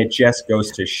 And it just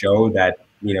goes to show that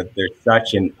there's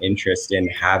such an interest in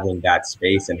having that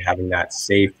space and having that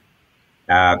safe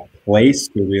place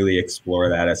to really explore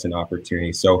that as an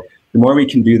opportunity. So the more we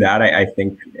can do that, I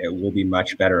think we'll be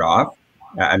much better off.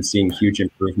 I'm seeing huge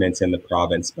improvements in the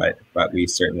province, but we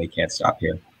certainly can't stop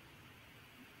here.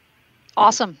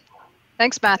 Awesome.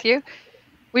 Thanks, Matthew.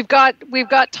 We've got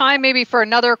time maybe for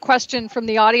another question from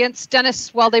the audience.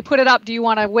 Dennis, while they put it up, do you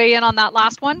want to weigh in on that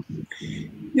last one?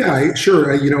 Yeah,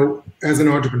 sure. As an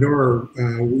entrepreneur,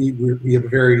 we have a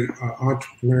very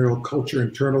entrepreneurial culture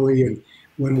internally, and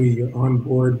when we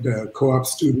onboard co-op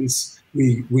students,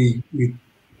 we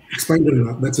explain to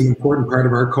them that's an important part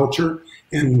of our culture.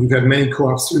 And we've had many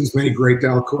co-op students, many great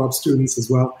Dal co-op students as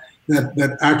well,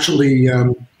 that actually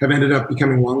have ended up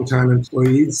becoming longtime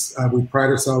employees. We pride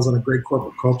ourselves on a great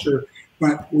corporate culture,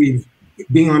 but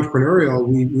being entrepreneurial,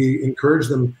 we encourage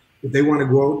them, if they want to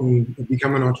go out and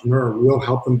become an entrepreneur, we'll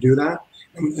help them do that.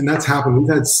 And that's happened. We've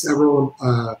had several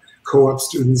co-op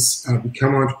students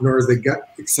become entrepreneurs. They get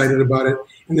excited about it,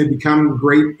 and they become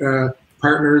great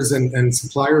partners and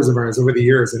suppliers of ours over the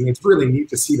years. And it's really neat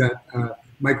to see that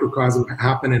microcosm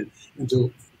happen, and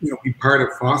to be part of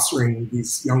fostering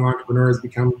these young entrepreneurs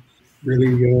become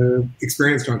really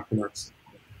experienced entrepreneurs.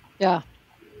 Yeah.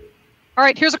 All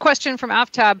right, here's a question from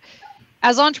Aftab.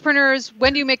 As entrepreneurs,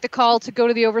 when do you make the call to go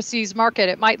to the overseas market?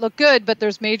 It might look good, but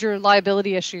there's major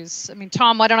liability issues. I mean,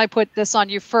 Tom, why don't I put this on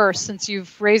you first, since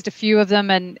you've raised a few of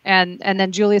them, and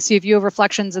then Julia, see if you have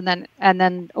reflections, and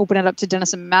then open it up to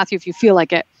Dennis and Matthew if you feel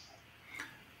like it.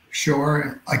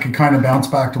 Sure. I could kind of bounce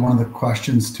back to one of the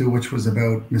questions too, which was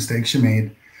about mistakes you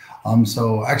made.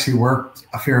 So I actually worked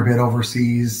a fair bit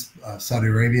overseas, Saudi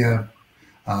Arabia,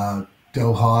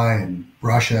 Doha, and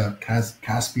Russia,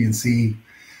 Caspian Sea,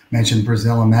 mentioned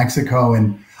Brazil and Mexico.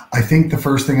 And I think the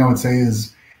first thing I would say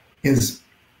is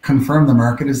confirm the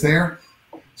market is there.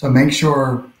 So make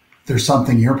sure there's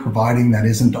something you're providing that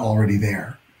isn't already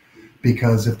there.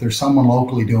 Because if there's someone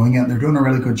locally doing it and they're doing a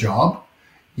really good job,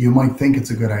 you might think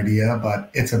it's a good idea, but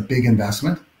it's a big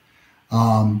investment.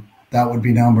 That would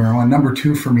be number one. Number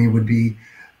two for me would be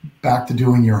back to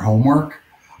doing your homework.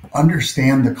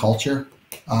 Understand the culture.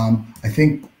 I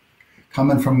think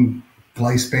coming from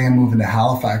Glace Bay and moving to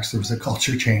Halifax, there was a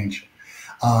culture change.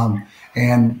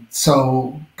 And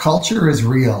so culture is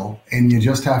real, and you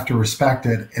just have to respect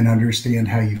it and understand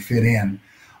how you fit in.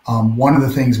 One of the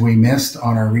things we missed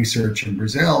on our research in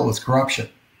Brazil was corruption.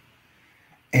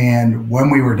 And when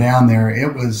we were down there,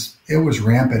 it was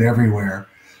rampant everywhere.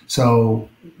 So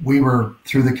we were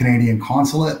through the Canadian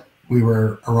consulate,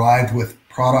 arrived with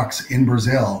products in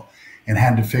Brazil and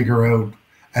had to figure out,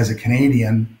 as a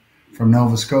Canadian from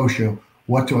Nova Scotia,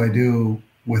 what do I do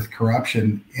with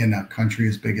corruption in a country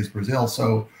as big as Brazil?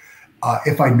 So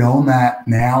if I'd known that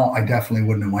now, I definitely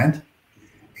wouldn't have went.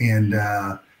 And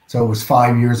So it was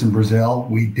 5 years in Brazil.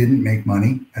 We didn't make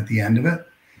money at the end of it.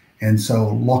 And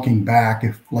so looking back,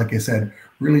 if, like I said,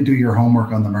 really do your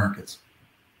homework on the markets.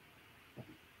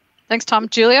 Thanks, Tom.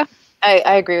 Julia?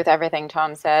 I agree with everything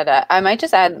Tom said. I might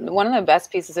just add one of the best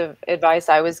pieces of advice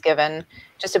I was given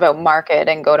just about market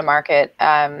and go to market.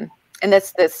 And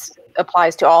this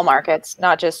applies to all markets,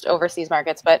 not just overseas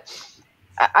markets, but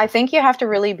I think you have to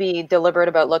really be deliberate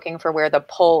about looking for where the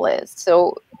pull is.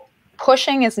 So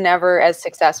pushing is never as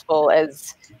successful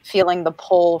as feeling the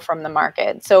pull from the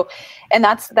market. So, and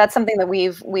that's something that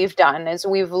we've done is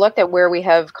we've looked at where we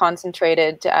have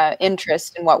concentrated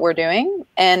interest in what we're doing,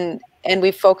 and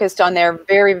we've focused on there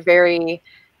very, very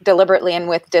deliberately and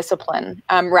with discipline,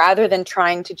 rather than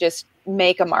trying to just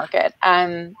make a market.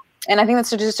 And I think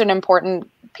that's just an important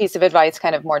piece of advice,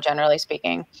 kind of more generally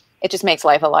speaking. It just makes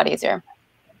life a lot easier.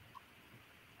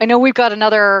 I know we've got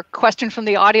another question from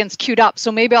the audience queued up,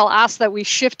 so maybe I'll ask that we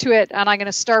shift to it, and I'm going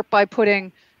to start by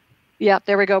putting, yeah,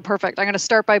 there we go, perfect. I'm going to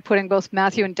start by putting both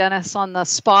Matthew and Dennis on the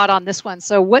spot on this one.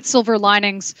 So what silver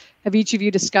linings have each of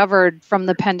you discovered from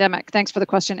the pandemic? Thanks for the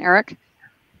question, Eric.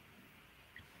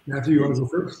 Matthew, you want to go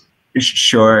first?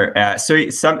 Sure. So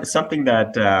something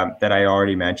that I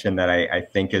already mentioned that I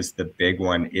think is the big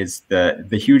one is the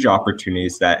huge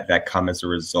opportunities that come as a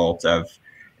result of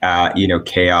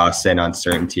chaos and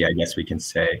uncertainty, I guess we can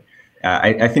say.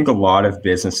 I think a lot of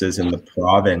businesses in the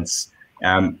province,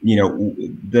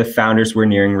 the founders were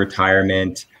nearing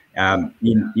retirement.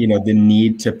 The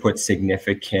need to put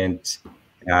significant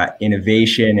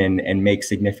innovation and make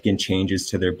significant changes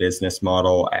to their business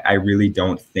model. I really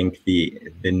don't think the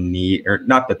need, or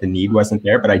not that the need wasn't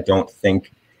there, but I don't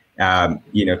think,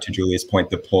 to Julia's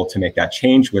point, the pull to make that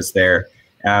change was there.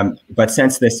 But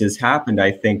since this has happened,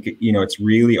 I think, it's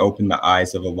really opened the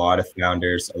eyes of a lot of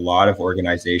founders, a lot of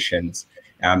organizations,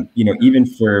 even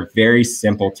for very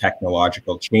simple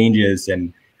technological changes.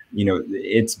 And,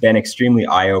 it's been extremely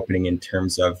eye-opening in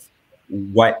terms of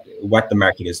what the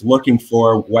market is looking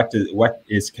for, what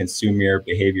is consumer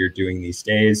behavior doing these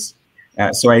days.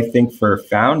 So I think for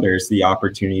founders, the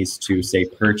opportunities to, say,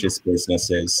 purchase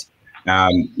businesses,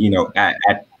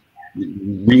 at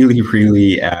really,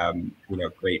 really,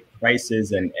 great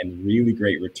prices and really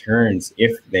great returns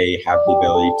if they have the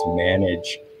ability to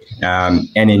manage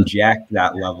and inject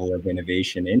that level of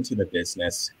innovation into the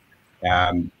business.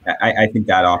 I think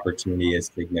that opportunity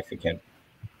is significant.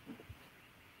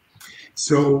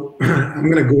 So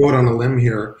I'm going to go out on a limb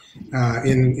here.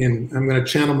 I'm going to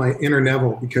channel my inner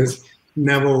Neville, because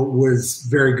Neville was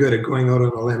very good at going out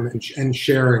on a limb and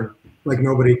sharing like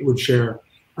nobody would share.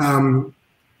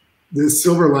 The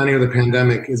silver lining of the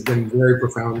pandemic has been very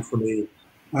profound for me.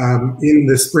 In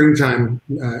the springtime,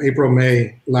 April,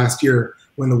 May last year,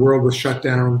 when the world was shut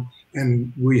down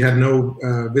and we had no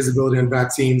visibility on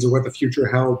vaccines or what the future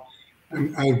held,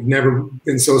 I've never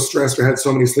been so stressed or had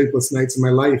so many sleepless nights in my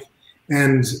life.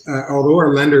 And although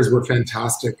our lenders were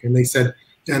fantastic and they said,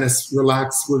 Dennis,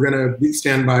 relax, we're going to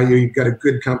stand by you. You've got a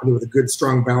good company with a good,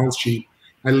 strong balance sheet.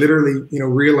 I literally,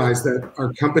 realized that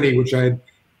our company, which I had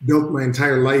built my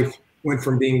entire life, went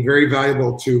from being very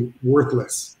valuable to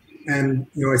worthless. And,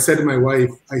 I said to my wife,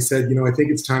 I said, I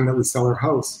think it's time that we sell our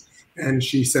house. And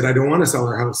she said, I don't want to sell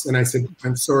our house. And I said,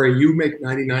 I'm sorry, you make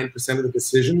 99% of the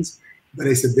decisions. But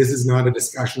I said, this is not a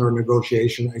discussion or a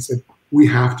negotiation. I said, we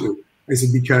have to. I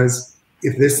said, because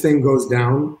if this thing goes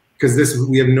down, because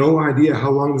we have no idea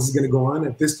how long this is going to go on.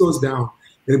 If this goes down,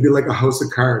 it'll be like a house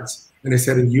of cards. And I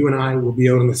said, and you and I will be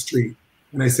out on the street.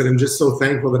 And I said, I'm just so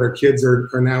thankful that our kids are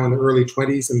now in the early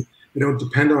 20s and they don't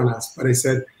depend on us. But I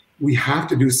said, we have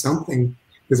to do something,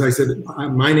 because I said,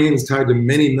 my name is tied to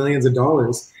many millions of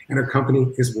dollars and our company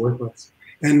is worthless.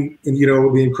 And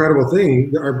the incredible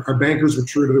thing, our bankers were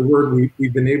true to the word.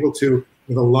 We've been able to,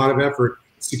 with a lot of effort,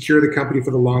 secure the company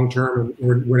for the long term.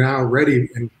 And we're now ready.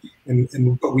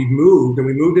 But we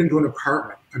moved into an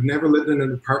apartment. I've never lived in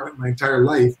an apartment my entire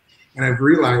life. And I've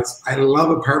realized I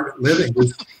love apartment living.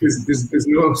 There's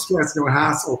no stress, no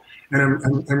hassle.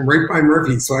 And I'm right by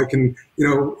Murphy, so I can,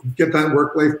 get that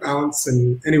work-life balance.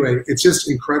 And anyway, it's just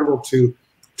incredible to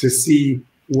see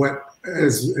what,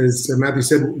 as Matthew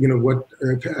said, what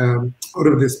out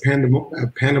of this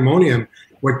pandemonium,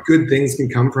 what good things can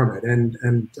come from it. And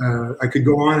I could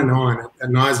go on ad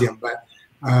nauseum, but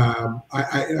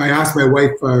I asked my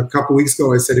wife a couple weeks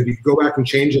ago, I said, if you could go back and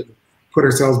change it, put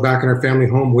ourselves back in our family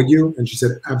home, would you? And she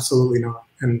said, absolutely not.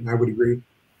 And I would agree.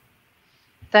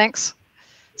 Thanks.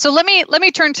 So let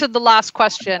me turn to the last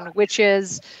question, which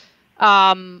is,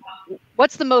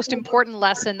 what's the most important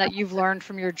lesson that you've learned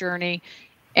from your journey?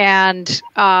 And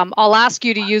I'll ask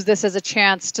you to use this as a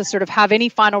chance to sort of have any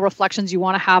final reflections you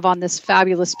want to have on this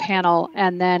fabulous panel.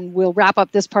 And then we'll wrap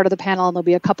up this part of the panel, and there'll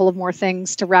be a couple of more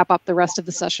things to wrap up the rest of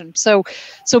the session. So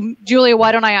Julia,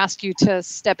 why don't I ask you to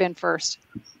step in first?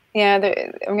 Yeah,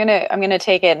 I'm gonna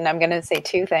take it, and I'm gonna say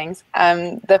two things.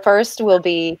 The first will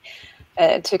be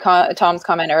to Tom's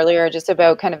comment earlier, just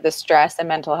about kind of the stress and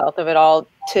mental health of it all.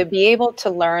 To be able to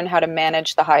learn how to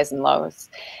manage the highs and lows,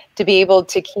 to be able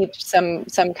to keep some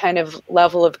kind of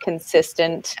level of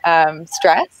consistent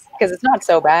stress, because it's not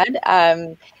so bad,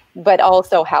 but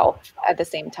also health at the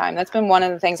same time. That's been one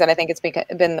of the things that I think it's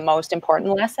been the most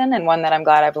important lesson, and one that I'm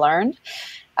glad I've learned.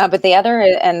 But the other,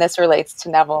 and this relates to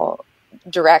Neville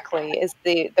directly, is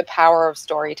the power of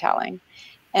storytelling.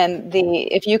 And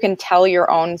if you can tell your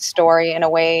own story in a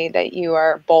way that you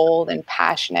are bold and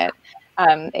passionate,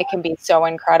 it can be so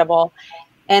incredible.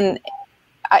 And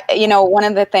one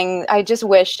of the things, I just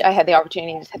wished I had the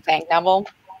opportunity to thank Neville.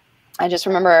 I just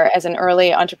remember, as an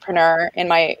early entrepreneur in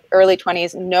my early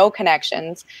 20s, no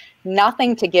connections,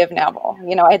 nothing to give Neville.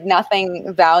 I had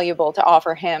nothing valuable to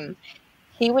offer him.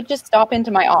 He would just stop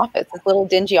into my office, this little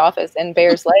dingy office in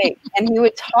Bears Lake, and he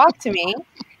would talk to me.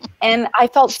 And I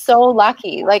felt so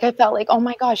lucky. Like, I felt like, oh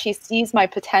my gosh, he sees my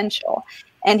potential.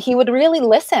 And he would really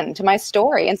listen to my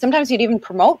story. And sometimes he'd even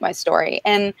promote my story.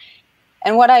 And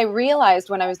what I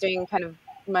realized when I was doing kind of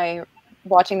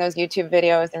watching those YouTube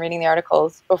videos and reading the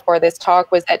articles before this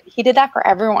talk was that he did that for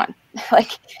everyone.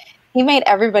 Like, he made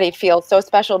everybody feel so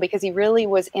special because he really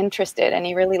was interested, and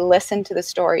he really listened to the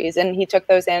stories, and he took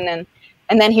those in,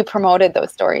 and then he promoted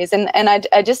those stories. And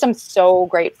I just am so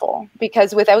grateful,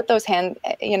 because without those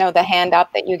the hand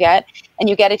up that you get, and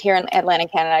you get it here in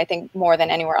Atlantic Canada, I think more than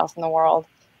anywhere else in the world,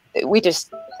 I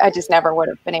just never would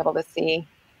have been able to see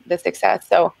the success.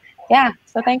 So yeah,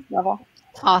 so thanks, Neville.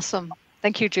 Awesome.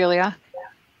 Thank you, Julia.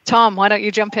 Tom, why don't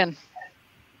you jump in?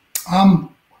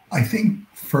 I think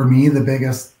for me, the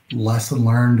biggest lesson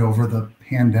learned over the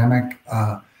pandemic,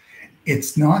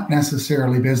 it's not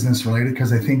necessarily business related,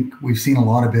 because I think we've seen a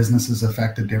lot of businesses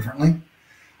affected differently.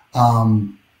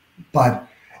 But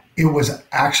it was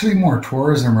actually more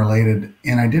tourism related.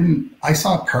 And I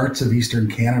saw parts of Eastern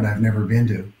Canada I've never been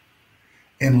to.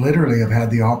 And literally I've had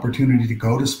the opportunity to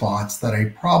go to spots that I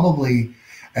probably,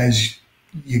 as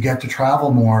you get to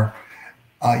travel more,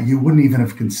 you wouldn't even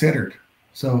have considered.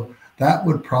 So that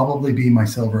would probably be my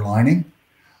silver lining.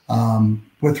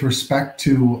 With respect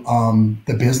to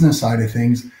the business side of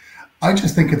things, I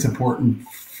just think it's important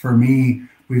for me.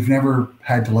 We've never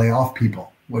had to lay off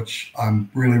people, which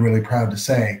I'm really, really proud to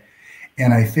say.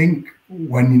 And I think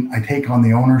when I take on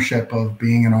the ownership of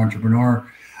being an entrepreneur,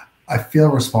 I feel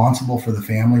responsible for the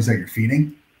families that you're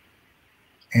feeding.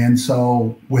 And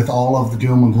so with all of the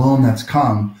doom and gloom that's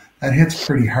come, that hits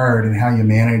pretty hard, and how you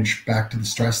manage, back to the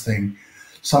stress thing.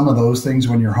 Some of those things,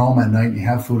 when you're home at night and you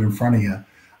have food in front of you,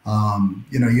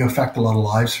 you affect a lot of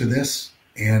lives for this,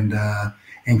 and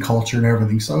culture and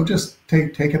everything. So just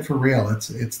take it for real.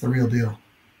 It's the real deal.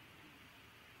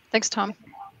 Thanks, Tom.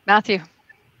 Matthew.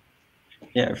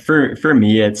 Yeah, for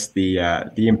me, it's the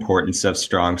importance of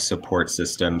strong support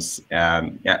systems.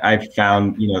 I've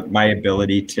found, my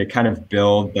ability to kind of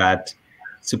build that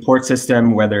support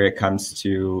system, whether it comes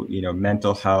to,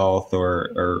 mental health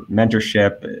or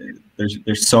mentorship.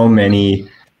 There's so many,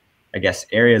 I guess,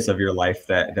 areas of your life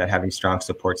that having strong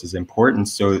supports is important.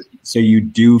 So you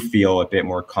do feel a bit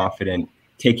more confident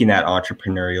taking that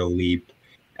entrepreneurial leap,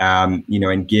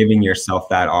 and giving yourself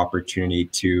that opportunity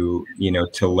to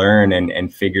learn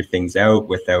and figure things out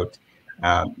without,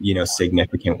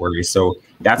 significant worries. So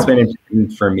that's been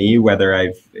important for me, whether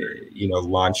I've,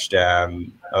 launched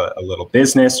a little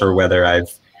business, or whether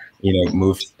I've,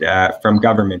 moved from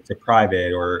government to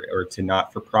private or to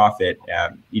not-for-profit.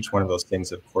 Each one of those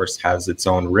things, of course, has its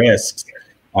own risks.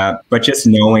 But just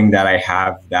knowing that I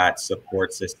have that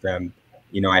support system,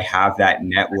 I have that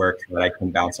network that I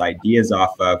can bounce ideas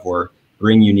off of, or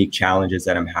bring unique challenges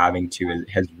that I'm having to,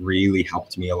 has really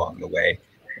helped me along the way.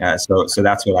 So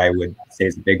that's what I would say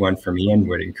is a big one for me, and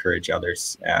would encourage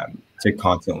others to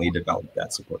constantly develop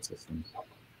that support system.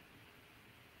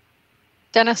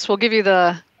 Dennis, we'll give you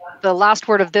the last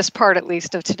word of this part, at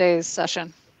least, of today's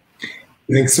session.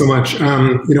 Thanks so much.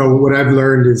 What I've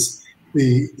learned is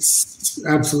the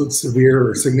absolute severe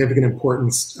or significant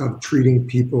importance of treating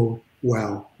people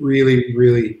well, really,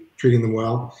 really treating them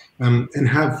well, and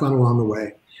have fun along the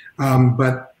way.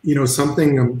 But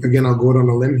something, again, I'll go out on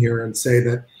a limb here and say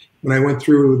that when I went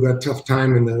through that tough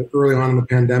time early on in the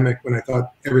pandemic, when I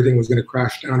thought everything was going to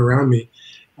crash down around me,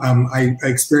 I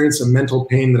experienced a mental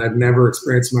pain that I've never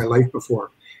experienced in my life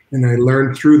before. And I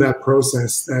learned through that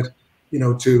process that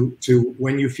to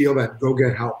when you feel that, go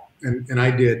get help. And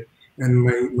I did. And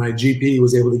my GP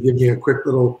was able to give me a quick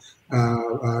little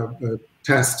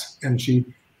test, and she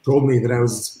told me that I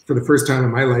was, for the first time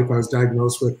in my life, I was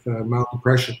diagnosed with mild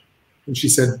depression. And she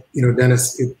said,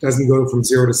 Dennis, it doesn't go from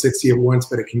 0 to 60 at once,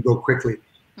 but it can go quickly.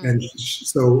 And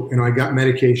so, I got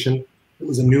medication. It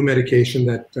was a new medication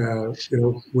that,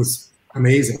 was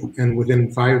amazing. And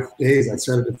within 5 days, I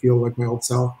started to feel like my old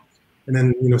self. And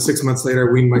then, 6 months later,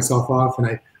 I weaned myself off. And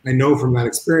I know from that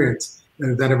experience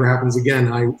that if that ever happens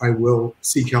again, I will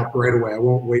seek help right away. I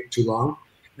won't wait too long.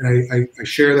 And I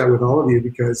share that with all of you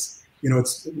because,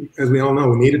 it's, as we all know,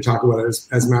 we need to talk about it,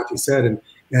 as Matthew said.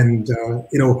 And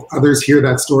if others hear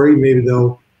that story, maybe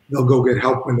they'll go get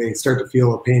help when they start to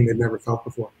feel a pain they've never felt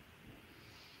before.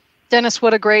 Dennis,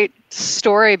 what a great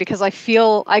story, because I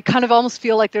kind of almost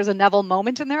feel like there's a Neville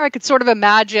moment in there. I could sort of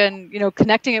imagine,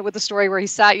 connecting it with the story where he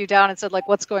sat you down and said, like,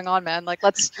 what's going on, man? Like,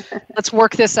 let's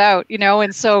work this out,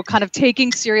 and so kind of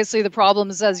taking seriously the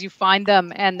problems as you find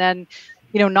them, and then,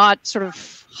 not sort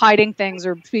of hiding things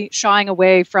or shying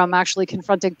away from actually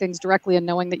confronting things directly and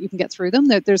knowing that you can get through them.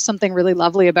 There's something really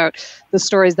lovely about the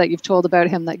stories that you've told about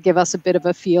him that give us a bit of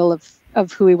a feel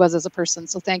of who he was as a person.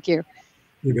 So thank you.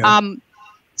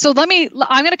 So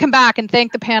I'm going to come back and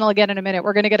thank the panel again in a minute.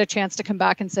 We're going to get a chance to come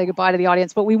back and say goodbye to the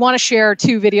audience, but we want to share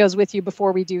 2 videos with you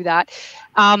before we do that.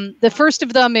 The first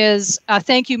of them is a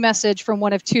thank you message from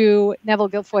one of 2 Neville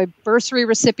Gilfoy bursary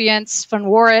recipients, from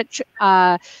Warwick,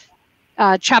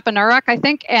 Chapanuruk, I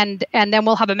think, and then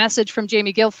we'll have a message from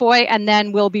Jamie Gilfoy, and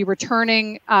then we'll be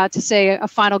returning to say a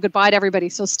final goodbye to everybody.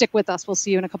 So stick with us. We'll see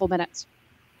you in a couple minutes.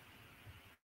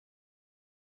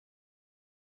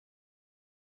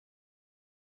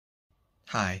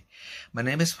 Hi, my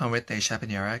name is Pamrit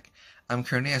Chapanuruk. I'm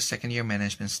currently a second-year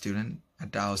management student at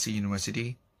Dalhousie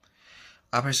University.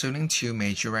 I'm pursuing 2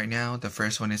 majors right now. The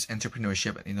first one is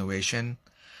entrepreneurship and innovation.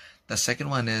 The second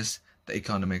one is the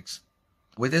economics.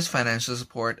 With this financial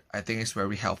support, I think it's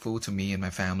very helpful to me and my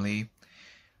family.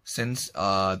 Since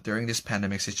during this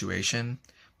pandemic situation,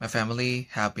 my family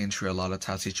have been through a lot of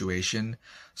tough situation.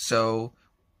 So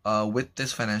with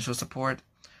this financial support,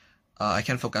 I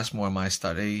can focus more on my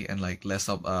study and less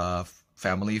of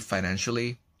family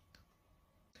financially.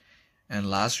 And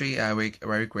lastly, I'm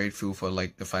very grateful for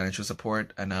the financial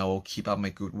support, and I will keep up my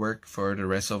good work for the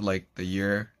rest of the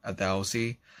year at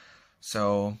Dalhousie.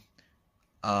 So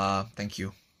thank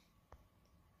you.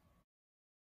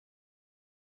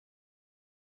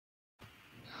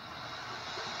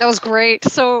 That was great.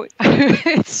 So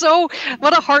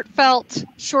what a heartfelt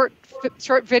short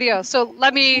video. So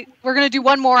we're going to do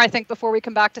one more, I think, before we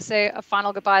come back to say a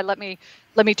final goodbye. Let me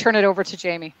turn it over to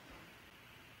Jamie.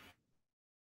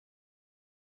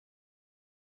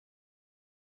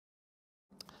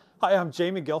 Hi, I'm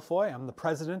Jamie Gilfoy. I'm the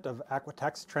president of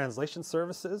Aquatex Translation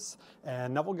Services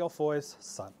and Neville Gilfoy's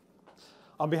son.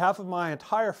 On behalf of my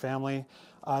entire family,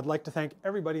 I'd like to thank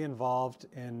everybody involved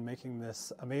in making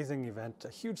this amazing event a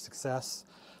huge success.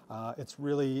 It's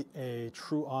really a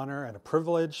true honor and a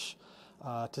privilege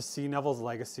to see Neville's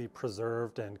legacy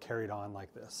preserved and carried on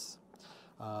like this.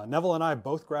 Neville and I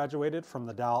both graduated from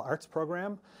the Dal Arts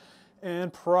program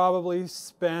and probably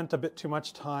spent a bit too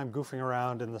much time goofing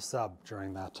around in the sub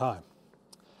during that time.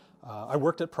 I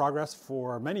worked at Progress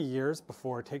for many years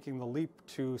before taking the leap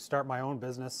to start my own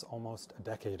business almost a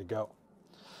decade ago.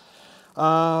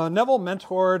 Neville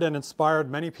mentored and inspired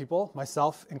many people,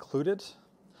 myself included.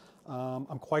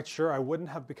 I'm quite sure I wouldn't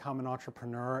have become an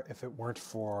entrepreneur if it weren't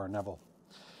for Neville.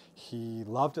 He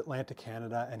loved Atlantic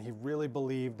Canada, and he really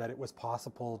believed that it was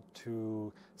possible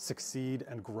to succeed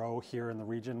and grow here in the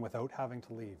region without having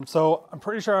to leave. So I'm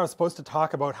pretty sure I was supposed to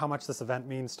talk about how much this event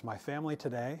means to my family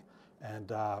today, and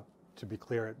to be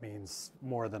clear, it means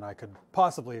more than I could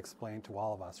possibly explain to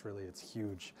all of us. Really, it's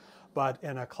huge. But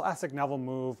in a classic Neville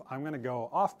move, I'm going to go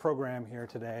off program here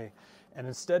today and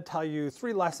instead tell you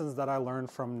 3 lessons that I learned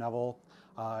from Neville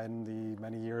in the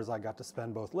many years I got to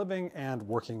spend both living and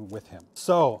working with him.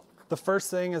 So the first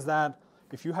thing is that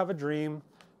if you have a dream,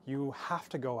 you have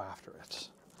to go after it.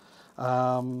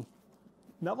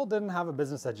 Neville didn't have a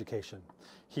business education.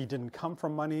 He didn't come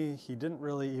from money. He didn't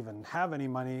really even have any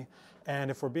money. And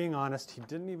if we're being honest, he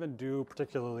didn't even do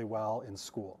particularly well in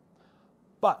school.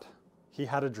 But he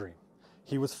had a dream.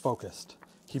 He was focused.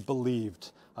 He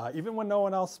believed, even when no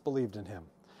one else believed in him.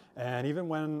 And even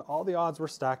when all the odds were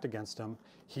stacked against him,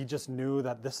 he just knew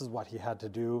that this is what he had to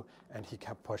do, and he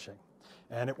kept pushing.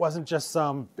 And it wasn't just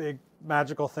some big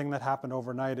magical thing that happened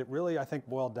overnight. It really, I think,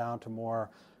 boiled down to more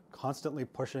constantly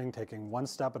pushing, taking one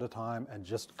step at a time, and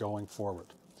just going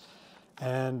forward.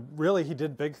 And really, he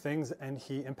did big things, and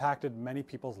he impacted many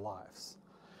people's lives.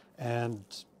 And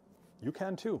you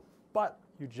can too, but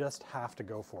you just have to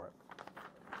go for it.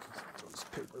 Throw those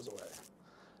papers away.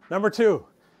 Number 2,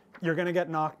 you're going to get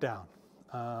knocked down.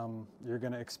 You're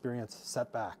going to experience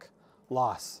setback,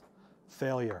 loss,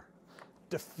 failure,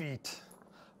 defeat.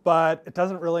 But it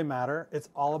doesn't really matter. It's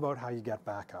all about how you get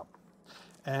back up.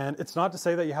 And it's not to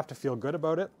say that you have to feel good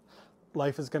about it.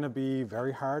 Life is going to be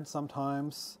very hard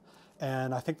sometimes.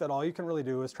 And I think that all you can really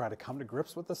do is try to come to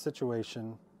grips with the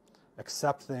situation,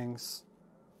 accept things,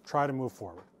 try to move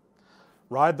forward.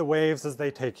 Ride the waves as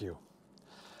they take you.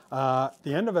 At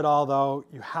the end of it all, though,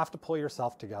 you have to pull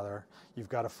yourself together. You've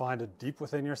got to find it deep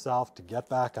within yourself to get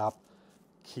back up,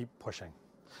 keep pushing.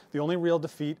 The only real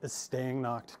defeat is staying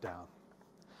knocked down.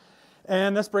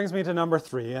 And this brings me to number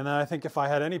 3. And I think if I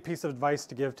had any piece of advice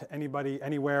to give to anybody,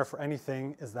 anywhere, for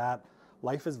anything, is that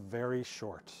life is very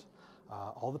short.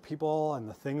 All the people and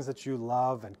the things that you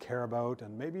love and care about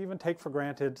and maybe even take for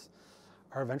granted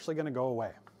are eventually going to go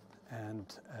away.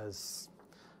 And as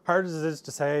hard as it is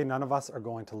to say, none of us are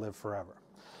going to live forever.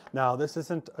 Now, this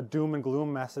isn't a doom and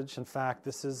gloom message. In fact,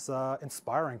 this is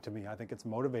inspiring to me. I think it's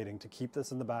motivating to keep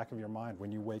this in the back of your mind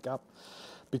when you wake up,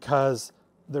 because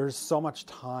there's so much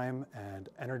time and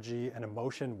energy and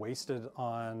emotion wasted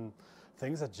on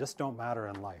things that just don't matter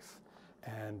in life.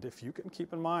 And if you can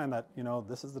keep in mind that,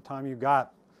 this is the time you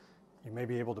got, you may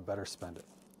be able to better spend it.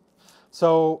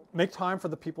 So make time for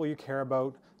the people you care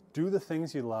about, do the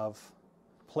things you love,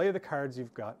 play the cards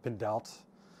you've been dealt,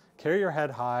 carry your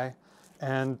head high,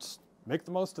 and make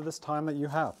the most of this time that you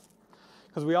have.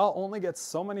 Because we all only get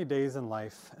so many days in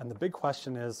life, and the big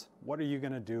question is, what are you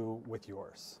going to do with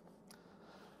yours?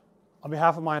 On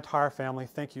behalf of my entire family,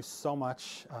 thank you so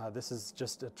much. This is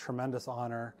just a tremendous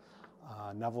honor.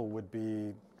 Neville would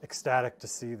be ecstatic to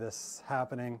see this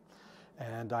happening,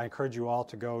 and I encourage you all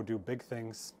to go do big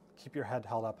things, keep your head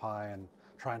held up high, and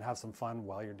try and have some fun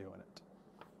while you're doing it.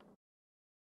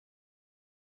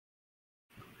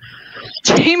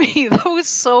 Jamie, that was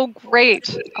so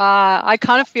great. I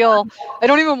kind of feel, I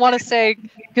don't even want to say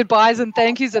goodbyes and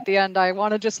thank yous at the end. I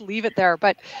want to just leave it there.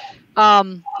 But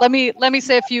let me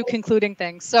say a few concluding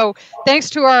things. So thanks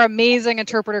to our amazing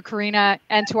interpreter, Karina,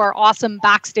 and to our awesome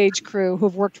backstage crew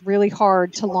who've worked really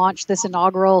hard to launch this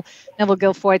inaugural Neville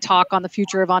Gilfoy Talk on the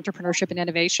future of entrepreneurship and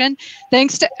innovation.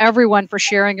 Thanks to everyone for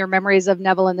sharing your memories of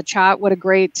Neville in the chat. What a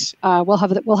great, we'll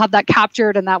have that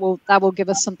captured, and that will give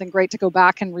us something great to go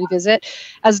back and revisit.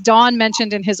 As Don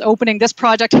mentioned in his opening, this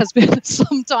project has been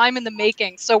some time in the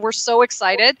making. So we're so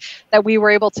excited that we were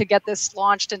able to get this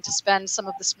launched and to spend some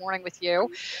of this morning with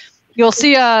you. You'll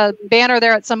see a banner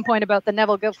there at some point about the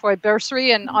Neville Gilfoy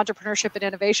Bursary and Entrepreneurship and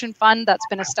Innovation Fund that's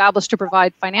been established to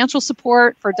provide financial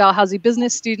support for Dalhousie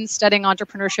business students studying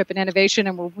entrepreneurship and innovation.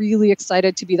 And we're really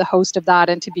excited to be the host of that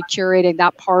and to be curating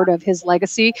that part of his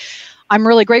legacy. I'm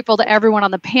really grateful to everyone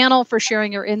on the panel for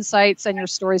sharing your insights and your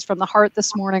stories from the heart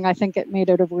this morning. I think it made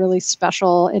it a really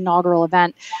special inaugural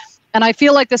event. And I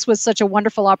feel like this was such a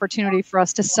wonderful opportunity for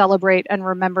us to celebrate and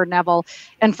remember Neville.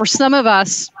 And for some of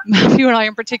us, Matthew and I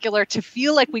in particular, to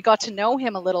feel like we got to know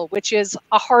him a little, which is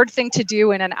a hard thing to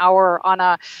do in an hour on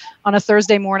a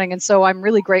Thursday morning. And so I'm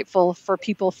really grateful for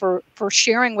people for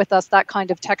sharing with us that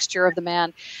kind of texture of the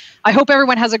man. I hope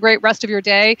everyone has a great rest of your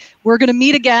day. We're going to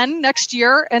meet again next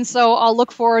year. And so I'll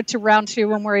look forward to round 2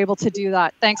 when we're able to do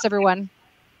that. Thanks, everyone.